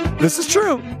alone. This is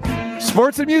true.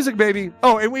 Sports and music, baby.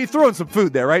 Oh, and we throw in some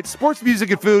food there, right? Sports, music,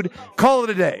 and food. Call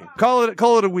it a day. Call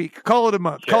it a week. Call it a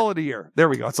month. Sure. Call it a year. There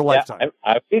we go. It's a lifetime. Yeah,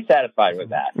 I'd be satisfied with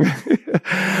that.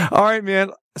 All right, man.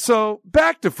 So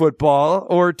back to football,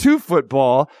 or to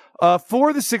football.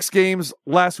 For the 6 games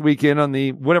last weekend on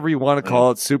the, whatever you want to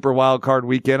call it, Super Wild Card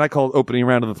Weekend. I call it opening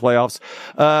round of the playoffs.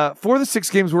 4 of the 6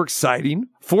 games were exciting.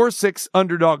 4-6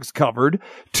 underdogs covered.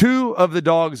 2 of the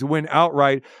dogs win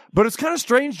outright. But it's kind of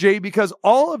strange, Jay, because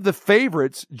all of the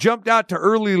favorites jumped out to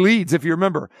early leads. If you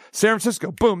remember, San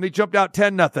Francisco, boom, they jumped out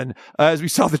 10-0. As we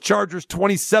saw the Chargers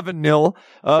 27-0,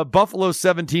 Buffalo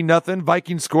 17-0.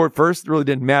 Vikings scored first. It really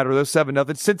didn't matter though,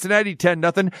 7-0. Cincinnati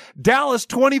 10-0. Dallas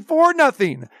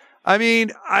 24-0. I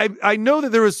mean, I know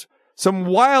that there was some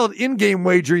wild in-game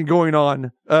wagering going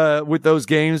on with those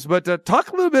games, but talk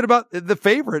a little bit about the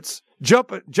favorites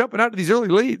jumping out to these early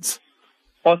leads.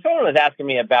 Well, someone was asking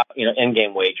me about,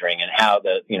 in-game wagering and how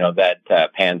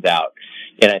that pans out.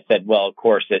 And I said, well, of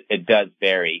course it does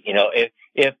vary.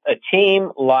 If a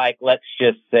team like, let's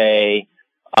just say,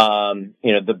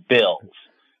 the Bills,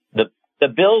 the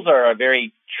Bills are a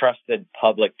very trusted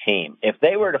public team. If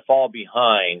they were to fall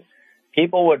behind,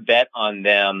 people would bet on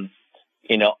them,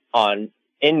 on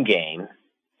in-game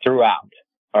throughout.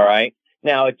 All right.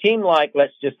 Now, a team like,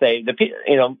 let's just say,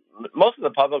 most of the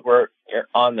public were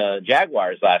on the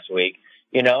Jaguars last week,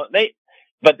 but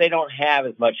they don't have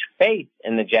as much faith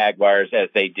in the Jaguars as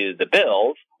they do the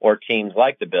Bills or teams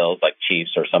like the Bills, like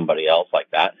Chiefs or somebody else like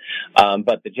that.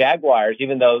 But the Jaguars,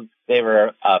 even though they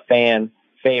were a fan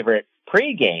favorite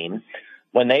pregame,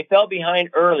 when they fell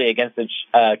behind early against the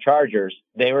Chargers,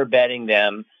 they were betting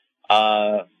them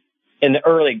in the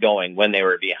early going when they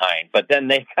were behind. But then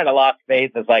they kind of lost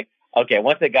faith. It's like, okay,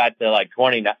 once they got to like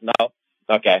 20,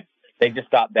 okay, they just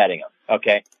stopped betting them.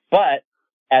 Okay. But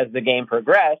as the game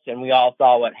progressed and we all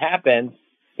saw what happened,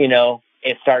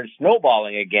 it started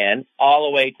snowballing again all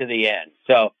the way to the end.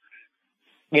 So,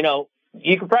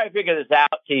 you can probably figure this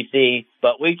out, TC,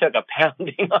 but we took a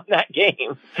pounding on that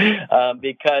game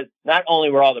because not only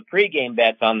were all the pregame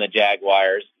bets on the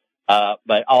Jaguars,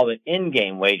 but all the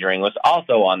in-game wagering was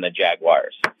also on the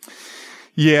Jaguars.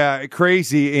 Yeah,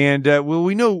 crazy. And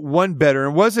we know one better.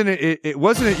 And it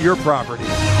wasn't your property,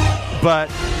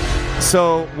 but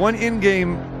so one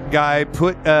in-game guy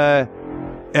put a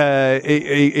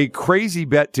crazy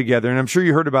bet together, and I'm sure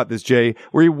you heard about this, Jay,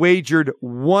 where he wagered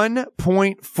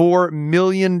 $1.4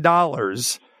 million,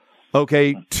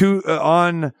 okay,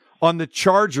 on the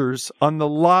Chargers on the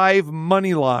live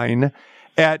money line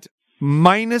at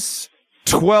minus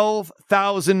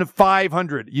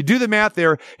 12,500. You do the math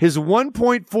there. His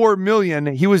 1.4 million,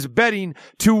 he was betting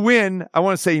to win, I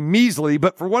want to say measly,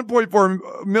 but for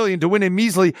 1.4 million to win a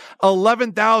measly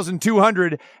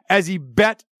 11,200 as he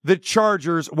bet the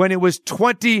Chargers when it was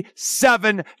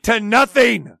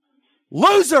 27-0.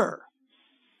 Loser.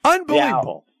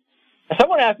 Unbelievable. Yeah.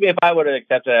 Someone asked me if I would have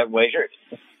accepted that wager.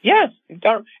 Yes.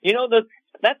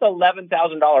 That's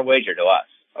 $11,000 wager to us.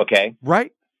 Okay.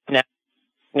 Right.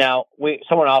 Now,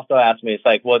 someone also asked me, it's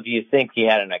like, well, do you think he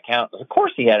had an account? Of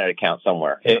course he had an account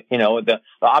somewhere. The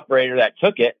operator that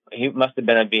took it, he must have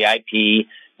been a VIP,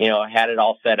 had it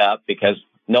all set up because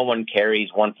no one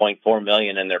carries 1.4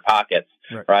 million in their pockets.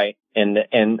 Right. And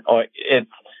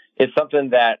it's something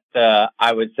that,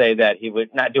 I would say that he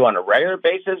would not do on a regular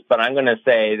basis, but I'm going to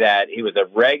say that he was a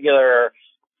regular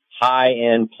high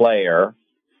end player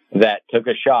that took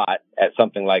a shot at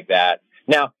something like that.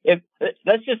 Now,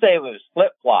 let's just say it was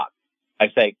flip flop,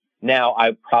 I say, Now,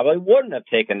 I probably wouldn't have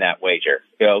taken that wager.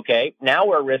 Okay. Now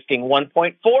we're risking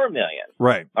 1.4 million.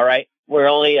 Right. All right. We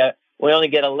only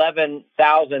get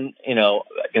 11,000,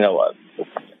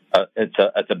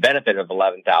 it's a benefit of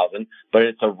 11,000, but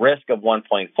it's a risk of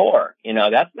 1.4.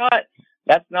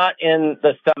 That's not in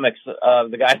the stomachs of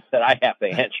the guys that I have to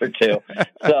answer to.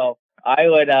 So I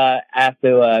would have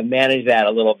to manage that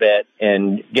a little bit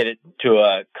and get it to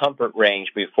a comfort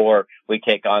range before we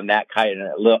take on that kind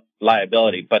of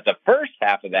liability. But the first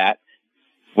half of that,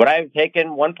 would I have taken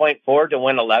 1.4 to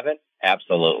win 11?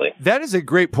 Absolutely. That is a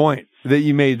great point that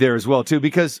you made there as well, too,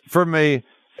 because from a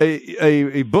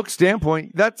book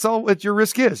standpoint, that's all what your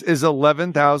risk is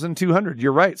 11,200.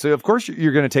 You're right. So of course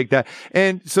you're going to take that.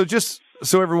 And so just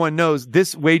so everyone knows,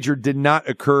 this wager did not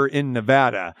occur in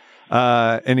Nevada.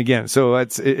 And again, so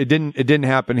it didn't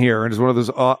happen here. And it's one of those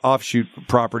offshoot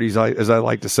properties, as I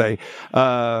like to say,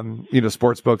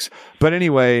 sports books. But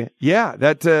anyway, yeah,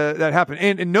 that happened.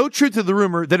 And no truth to the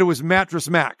rumor that it was Mattress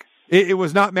Mac. It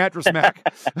was not Mattress Mac.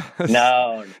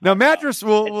 No. Now Mattress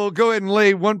will go ahead and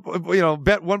lay bet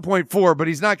 1.4, but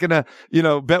he's not going to,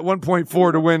 bet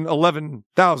 1.4 to win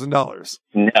 $11,000.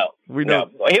 No. We know.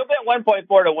 No. He'll bet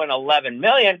 1.4 to win 11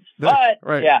 million, but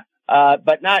right. Yeah.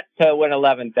 But not to win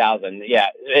 11,000. Yeah,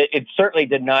 it certainly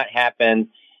did not happen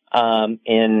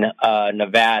in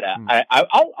Nevada.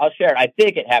 I'll share it. I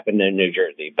think it happened in New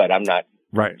Jersey, but I'm not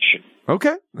right. Sure.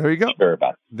 Okay, there you go. Sure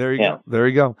about it. There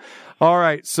you go. All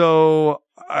right, so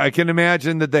I can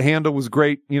imagine that the handle was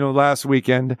great. Last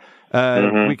weekend,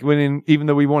 even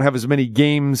though we won't have as many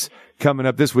games coming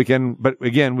up this weekend, but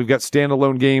again, we've got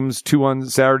standalone games, 2 on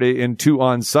Saturday and 2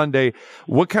 on Sunday.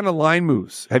 What kind of line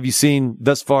moves have you seen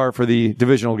thus far for the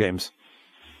divisional games?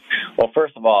 Well,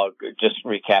 first of all, just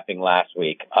recapping last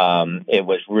week, it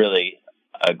was really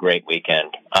a great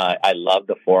weekend. I love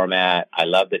the format. I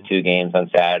love the 2 games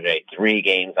on Saturday, 3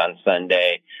 games on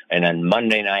Sunday, and then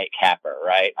Monday night capper,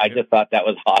 right? I just thought that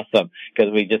was awesome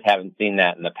because we just haven't seen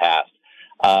that in the past.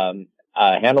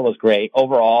 Handle was great.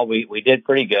 Overall, we did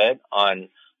pretty good on,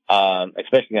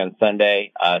 especially on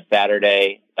Sunday.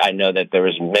 Saturday, I know that there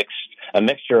was a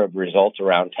mixture of results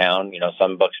around town.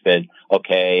 Some books did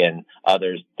okay and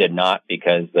others did not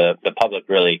because the public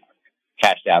really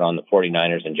cashed out on the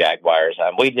 49ers and Jaguars.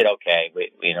 We did okay.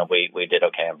 We did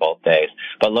okay on both days.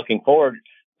 But looking forward,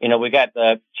 we got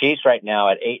the Chiefs right now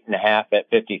at 8.5 at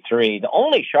 53. The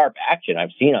only sharp action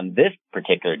I've seen on this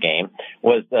particular game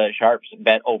was the Sharps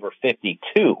bet over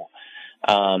 52.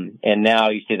 And now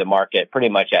you see the market pretty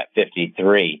much at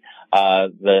 53.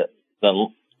 The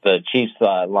Chiefs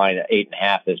line at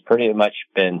 8.5 has pretty much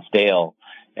been stale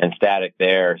and static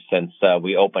there since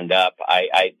we opened up.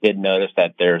 I did notice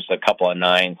that there's a couple of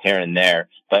 9s here and there,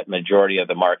 but majority of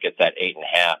the market's at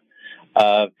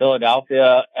 8.5.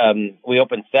 Philadelphia, we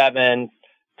opened 7,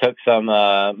 took some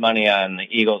money on the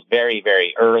Eagles very,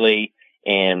 very early.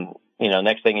 And,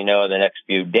 next thing you know, the next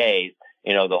few days,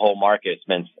 the whole market's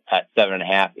been at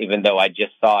 7.5, even though I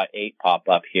just saw 8 pop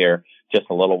up here just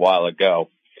a little while ago.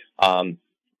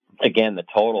 Again, the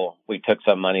total, we took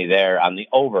some money there on the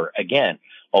over, again,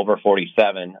 over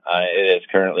 47. It is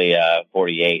currently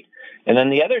 48. And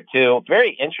then the other 2,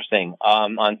 very interesting,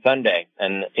 on Sunday.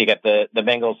 And you got the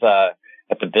Bengals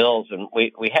at the Bills. And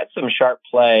we had some sharp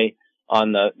play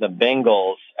on the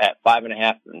Bengals at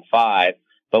 5.5 and 5.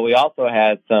 But we also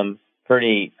had some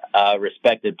pretty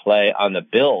respected play on the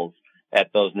Bills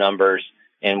at those numbers.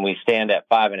 And we stand at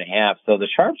 5.5. So the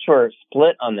Sharps were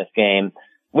split on this game.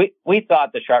 We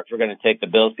thought the Sharps were going to take the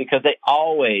Bills because they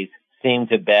always seem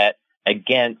to bet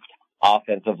against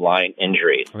offensive line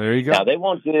injuries. There you go. Now, they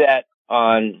won't do that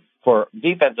for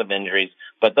defensive injuries,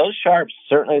 but those Sharps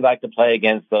certainly like to play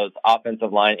against those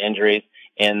offensive line injuries,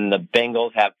 and the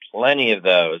Bengals have plenty of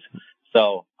those.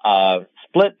 So,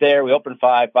 split there. We opened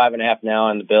 5.5 now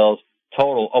on the Bills.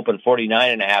 Total opened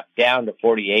 49.5 down to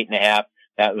 48.5.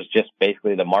 That was just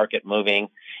basically the market moving.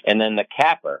 And then the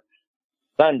capper,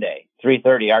 Sunday,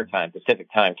 3:30 our time,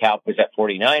 Pacific time, Cowboys at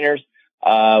 49ers.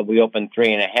 We opened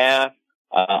 3.5.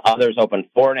 Others opened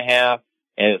 4.5.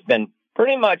 And it's been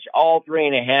pretty much all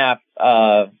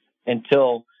 3.5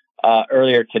 until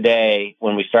earlier today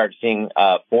when we started seeing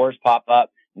 4s pop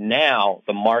up. Now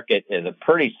the market is a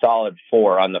pretty solid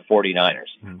 4 on the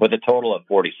 49ers with a total of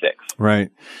 46.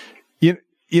 Right.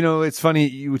 It's funny.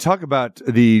 You talk about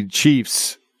the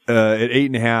Chiefs at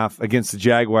 8.5 against the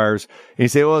Jaguars, and you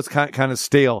say, well, it's kind of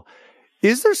stale.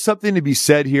 Is there something to be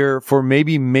said here for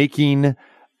maybe making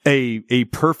a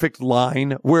perfect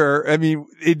line where,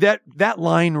 that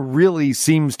line really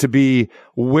seems to be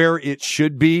where it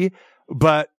should be,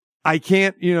 but I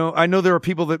can't, I know there are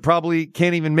people that probably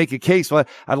can't even make a case. Well,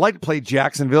 I'd like to play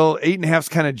Jacksonville. 8.5's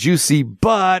kind of juicy,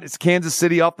 but it's Kansas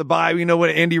City off the bye. We know what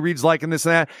Andy Reid's like and this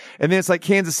and that. And then it's like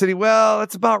Kansas City. Well,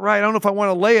 that's about right. I don't know if I want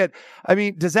to lay it. I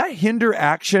mean, does that hinder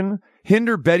action?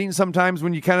 Hinder betting sometimes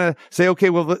when you kind of say,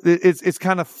 okay, well, it's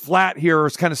kind of flat here, or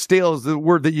it's kind of stale is the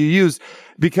word that you use,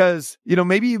 because,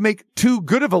 maybe you make too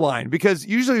good of a line, because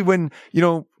usually when,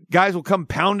 guys will come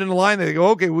pounding the line, they go,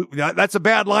 okay, that's a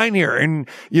bad line here. And,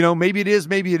 maybe it is,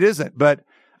 maybe it isn't, but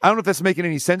I don't know if that's making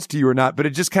any sense to you or not, but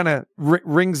it just kind of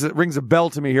rings a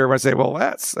bell to me here where I say, well,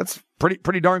 that's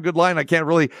pretty darn good line. I can't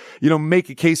really,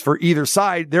 make a case for either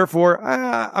side. Therefore,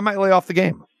 I might lay off the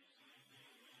game.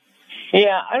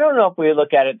 Yeah, I don't know if we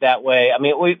look at it that way. I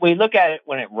mean, we look at it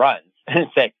when it runs and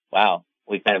say, "Wow,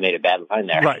 we kind of made a bad line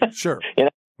there." Right. Sure. Yeah.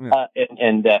 But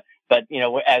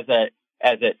as it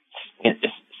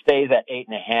stays at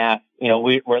 8.5,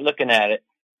 we're looking at it,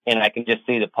 and I can just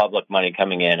see the public money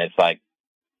coming in. It's like,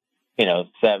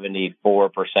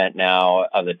 74% now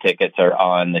of the tickets are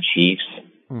on the Chiefs.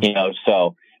 Mm-hmm.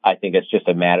 So I think it's just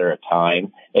a matter of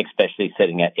time, especially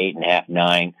sitting at 8.5,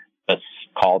 9. Let's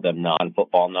call them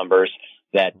non-football numbers,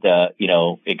 that,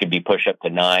 it could be pushed up to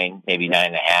 9, maybe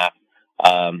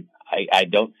 9.5. I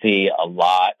don't see a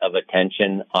lot of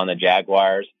attention on the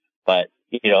Jaguars, but,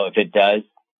 if it does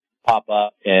pop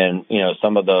up and,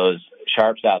 some of those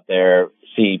sharps out there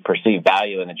see perceived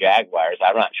value in the Jaguars,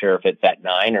 I'm not sure if it's at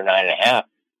 9 or 9.5,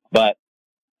 but,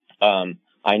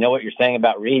 I know what you're saying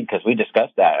about Reid, because we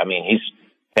discussed that. I mean, he's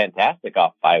fantastic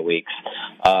off 5 weeks.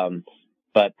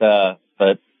 But the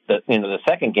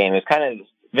second game is kind of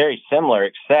very similar,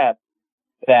 except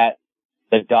that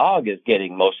the dog is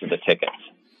getting most of the tickets.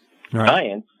 Right.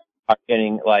 Giants are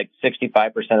getting like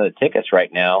 65% of the tickets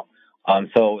right now.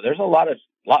 So there's a lot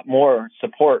more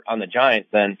support on the Giants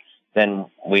than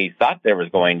we thought there was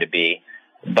going to be.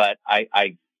 But I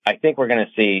think we're going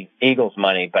to see Eagles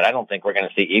money, but I don't think we're going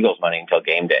to see Eagles money until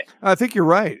game day. I think you're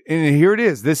right. And here it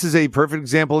is. This is a perfect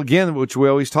example, again, which we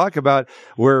always talk about,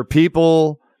 where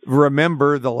people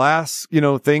remember the last,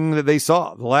 thing that they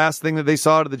saw. The last thing that they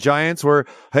saw to the Giants where,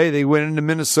 hey, they went into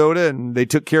Minnesota and they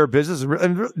took care of business.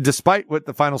 And despite what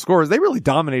the final score is, they really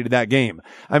dominated that game.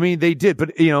 I mean, they did. But,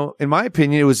 in my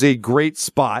opinion, it was a great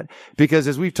spot because,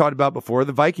 as we've talked about before,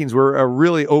 the Vikings were a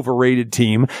really overrated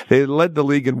team. They led the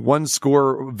league in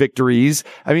one-score victories.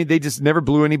 I mean, they just never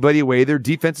blew anybody away. Their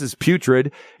defense is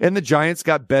putrid. And the Giants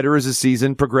got better as the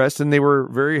season progressed, and they were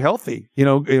very healthy,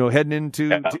 heading into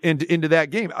that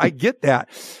game. I get that.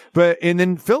 And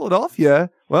then Philadelphia,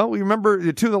 well, we remember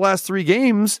the 2 of the last 3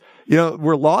 games,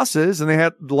 were losses, and they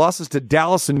had losses to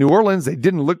Dallas and New Orleans. They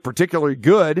didn't look particularly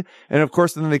good. And of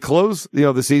course, then they closed,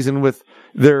 the season with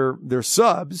their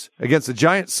subs against the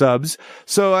Giants subs.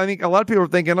 So I think a lot of people are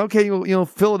thinking, okay,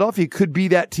 Philadelphia could be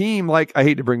that team. Like, I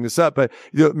hate to bring this up, but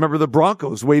remember the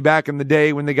Broncos way back in the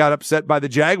day when they got upset by the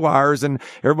Jaguars, and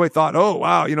everybody thought, oh,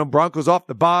 wow, Broncos off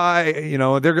the bye,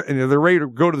 they're ready to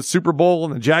go to the Super Bowl,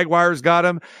 and the Jaguars got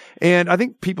them. And I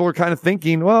think people are kind of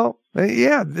thinking, well,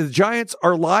 yeah, the Giants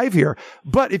are live here.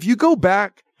 But if you go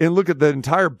back and look at the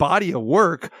entire body of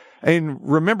work and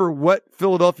remember what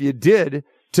Philadelphia did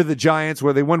to the Giants,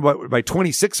 where they won by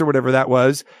 26 or whatever that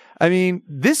was. I mean,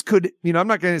 this could, I'm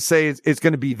not going to say it's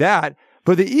going to be that,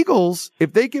 but the Eagles,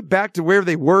 if they get back to where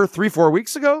they were 3-4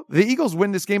 weeks ago, the Eagles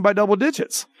win this game by double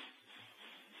digits.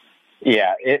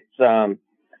 Yeah, it's,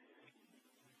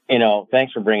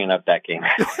 thanks for bringing up that game.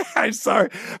 I'm sorry.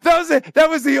 That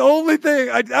was the only thing.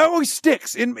 I always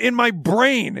sticks in my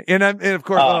brain. And of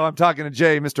course, I'm talking to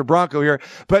Jay, Mr. Bronco here,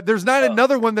 but there's not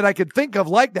another one that I could think of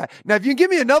like that. Now, if you give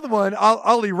me another one,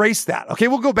 I'll erase that. Okay.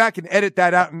 We'll go back and edit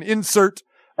that out and insert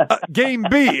game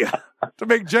B to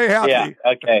make Jay happy. Yeah.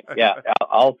 Okay. Yeah.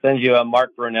 I'll send you a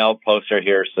Mark Brunell poster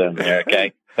here soon.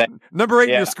 Okay. Number 8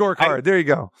 in your scorecard. There you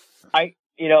go.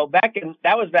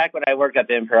 That was back when I worked at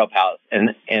the Imperial Palace,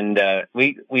 and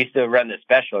we used to run the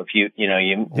special. If you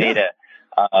made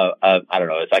I don't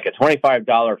know, it's like a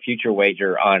 $25 future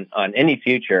wager on any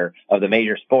future of the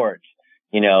major sports,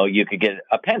 you could get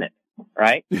a pennant,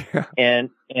 right? Yeah.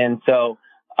 And so,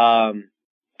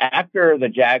 after the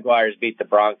Jaguars beat the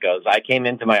Broncos, I came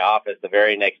into my office the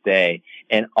very next day,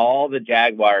 and all the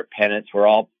Jaguar pennants were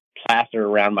all plastered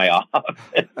around my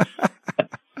office.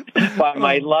 By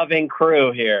my loving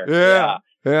crew here. Yeah.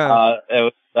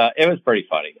 It was pretty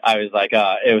funny. I was like,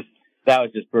 that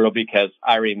was just brutal, because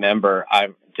I remember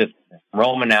I'm just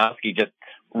Romanowski just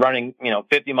running,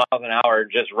 50 miles an hour,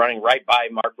 just running right by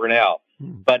Mark Brunell.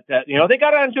 But, they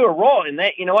got onto a roll, and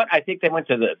they, I think they went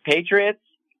to the Patriots,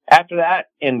 after that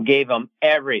and gave them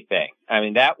everything. I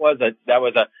mean, that was a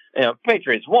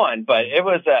Patriots won, but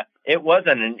it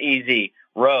wasn't an easy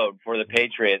road for the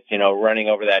Patriots, running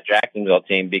over that Jacksonville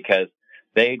team because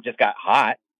they just got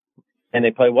hot and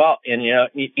they played well. And,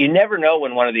 you never know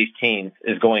when one of these teams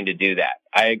is going to do that.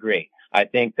 I agree. I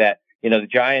think that, the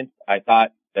Giants, I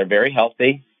thought they're very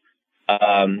healthy.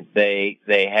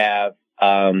 They have,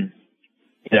 a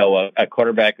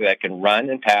quarterback that can run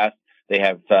and pass. They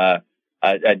have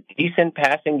a decent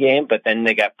passing game, but then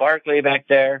they got Barkley back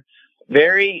there.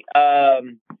 Very,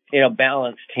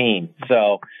 balanced team.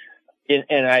 So,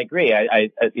 and I agree.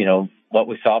 I what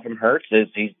we saw from Hurts is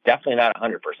he's definitely not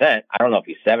 100%. I don't know if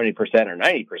he's 70% or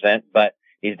 90%, but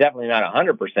he's definitely not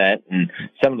 100%. And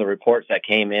some of the reports that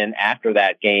came in after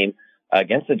that game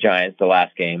against the Giants, the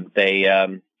last game,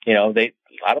 a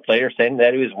lot of players saying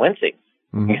that he was wincing.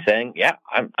 Mm-hmm. He's saying, yeah,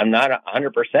 I'm not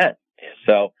 100%.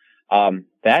 So,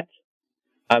 that,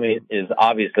 is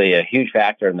obviously a huge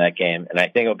factor in that game. And I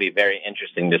think it'll be very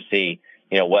interesting to see,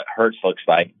 what Hurts looks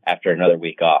like after another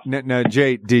week off. Now,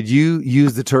 Jay, did you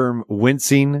use the term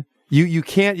wincing? You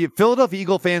can't, Philadelphia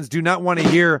Eagle fans do not want to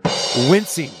hear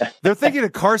wincing. They're thinking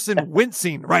of Carson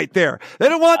wincing right there. They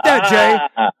don't want that, Jay.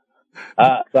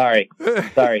 Sorry.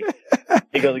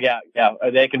 Eagles, yeah,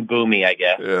 they can boo me, I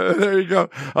guess. Yeah, there you go.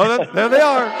 Oh, there they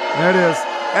are. There it is.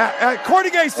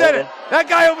 Kornegay said it. That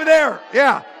guy over there.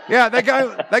 Yeah, that guy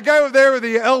over there with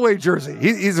the Elway jersey.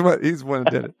 He's the one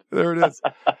who did it. There it is.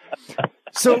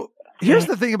 So here's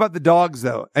the thing about the Dogs,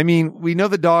 though. I mean, we know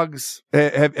the Dogs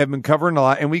have been covering a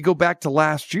lot, and we go back to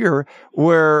last year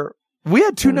where we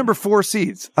had two number 4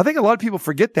 seeds. I think a lot of people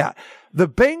forget that. The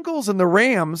Bengals and the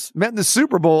Rams met in the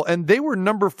Super Bowl, and they were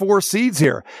number 4 seeds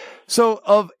here. So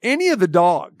of any of the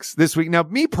Dogs this week, now,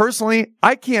 me personally,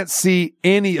 I can't see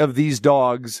any of these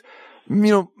Dogs,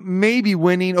 maybe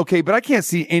winning, okay, but I can't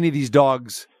see any of these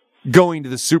Dogs going to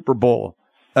the Super Bowl.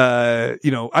 I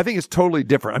think it's totally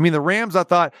different. I mean, the Rams, I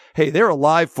thought, hey, they're a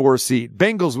live 4 seed.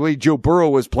 Bengals, the way Joe Burrow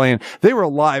was playing, they were a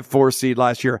live 4 seed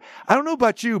last year. I don't know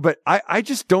about you, but I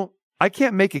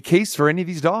can't make a case for any of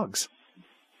these Dogs.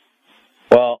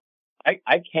 Well,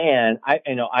 I can.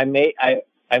 I made a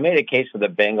case for the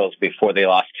Bengals before they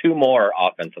lost 2 more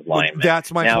offensive linemen.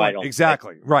 That's my point.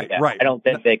 Exactly. Right. I don't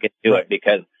think they could do it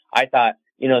because I thought,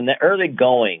 in the early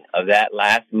going of that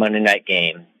last Monday night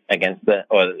game against I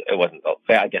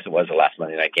guess it was the last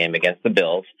Monday night game against the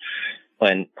Bills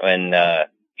when Hamlin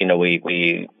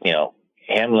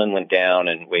went down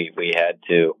and we had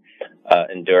to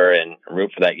endure and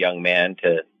root for that young man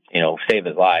to save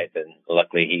his life, and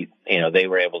luckily they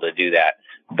were able to do that.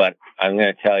 But I'm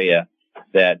going to tell you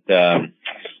that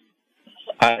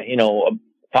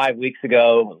 5 weeks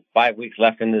ago, 5 weeks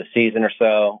left into the season or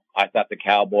so, I thought the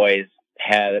Cowboys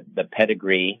had the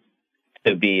pedigree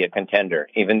to be a contender,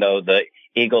 even though the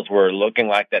Eagles were looking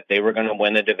like that they were going to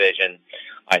win the division.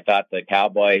 I thought the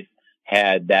Cowboys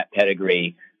had that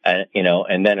pedigree, and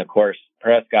then of course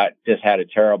Prescott just had a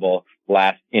terrible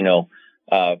last,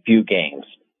 few games.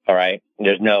 All right.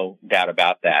 There's no doubt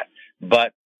about that.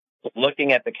 But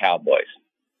looking at the Cowboys,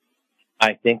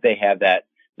 I think they have that.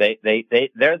 They're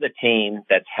the team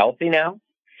that's healthy now.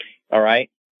 All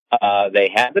right. They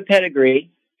have the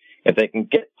pedigree. If they can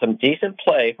get some decent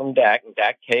play from Dak,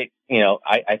 I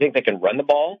think they can run the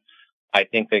ball. I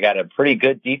think they got a pretty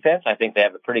good defense. I think they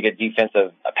have a pretty good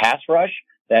defensive pass rush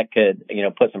that could,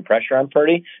 put some pressure on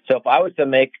Purdy. So if I was to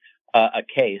make a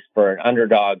case for an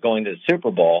underdog going to the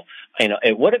Super Bowl,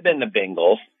 it would have been the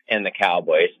Bengals and the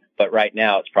Cowboys, but right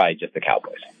now it's probably just the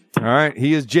Cowboys. All right.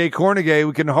 He is Jay Kornegay.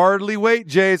 We can hardly wait,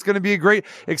 Jay. It's going to be a great,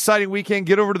 exciting weekend.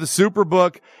 Get over to the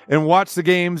Superbook and watch the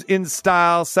games in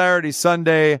style Saturday,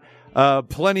 Sunday.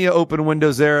 Plenty of open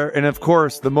windows there. And of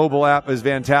course, the mobile app is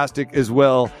fantastic as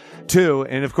well, too.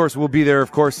 And of course, we'll be there,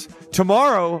 of course,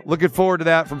 tomorrow. Looking forward to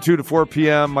that from 2 to 4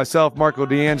 p.m. Myself, Marco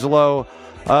D'Angelo,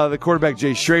 the quarterback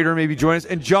Jay Schrader may be joining us,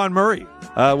 and John Murray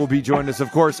will be joining us,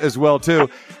 of course, as well, too.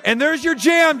 And there's your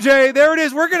jam, Jay. There it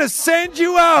is. We're going to send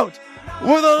you out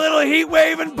with a little heat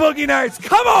wave and boogie nights.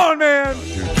 Come on, man.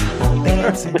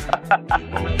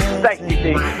 Thank you,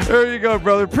 Steve. There you go,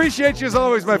 brother. Appreciate you as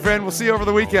always, my friend. We'll see you over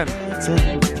the weekend.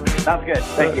 Sounds good.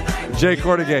 Thank you. Jay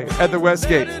Kornegay at the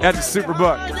Westgate at the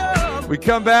Superbook. We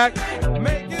come back.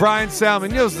 Brian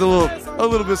Salmon knows a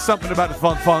little bit something about the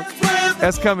funk.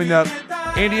 That's coming up.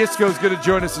 Andy Isco's going to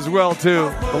join us as well,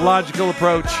 too. The Logical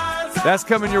Approach. That's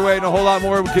coming your way and a whole lot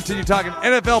more. We'll continue talking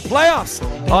NFL playoffs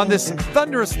on this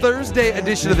thunderous Thursday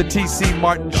edition of the TC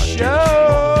Martin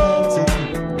Show.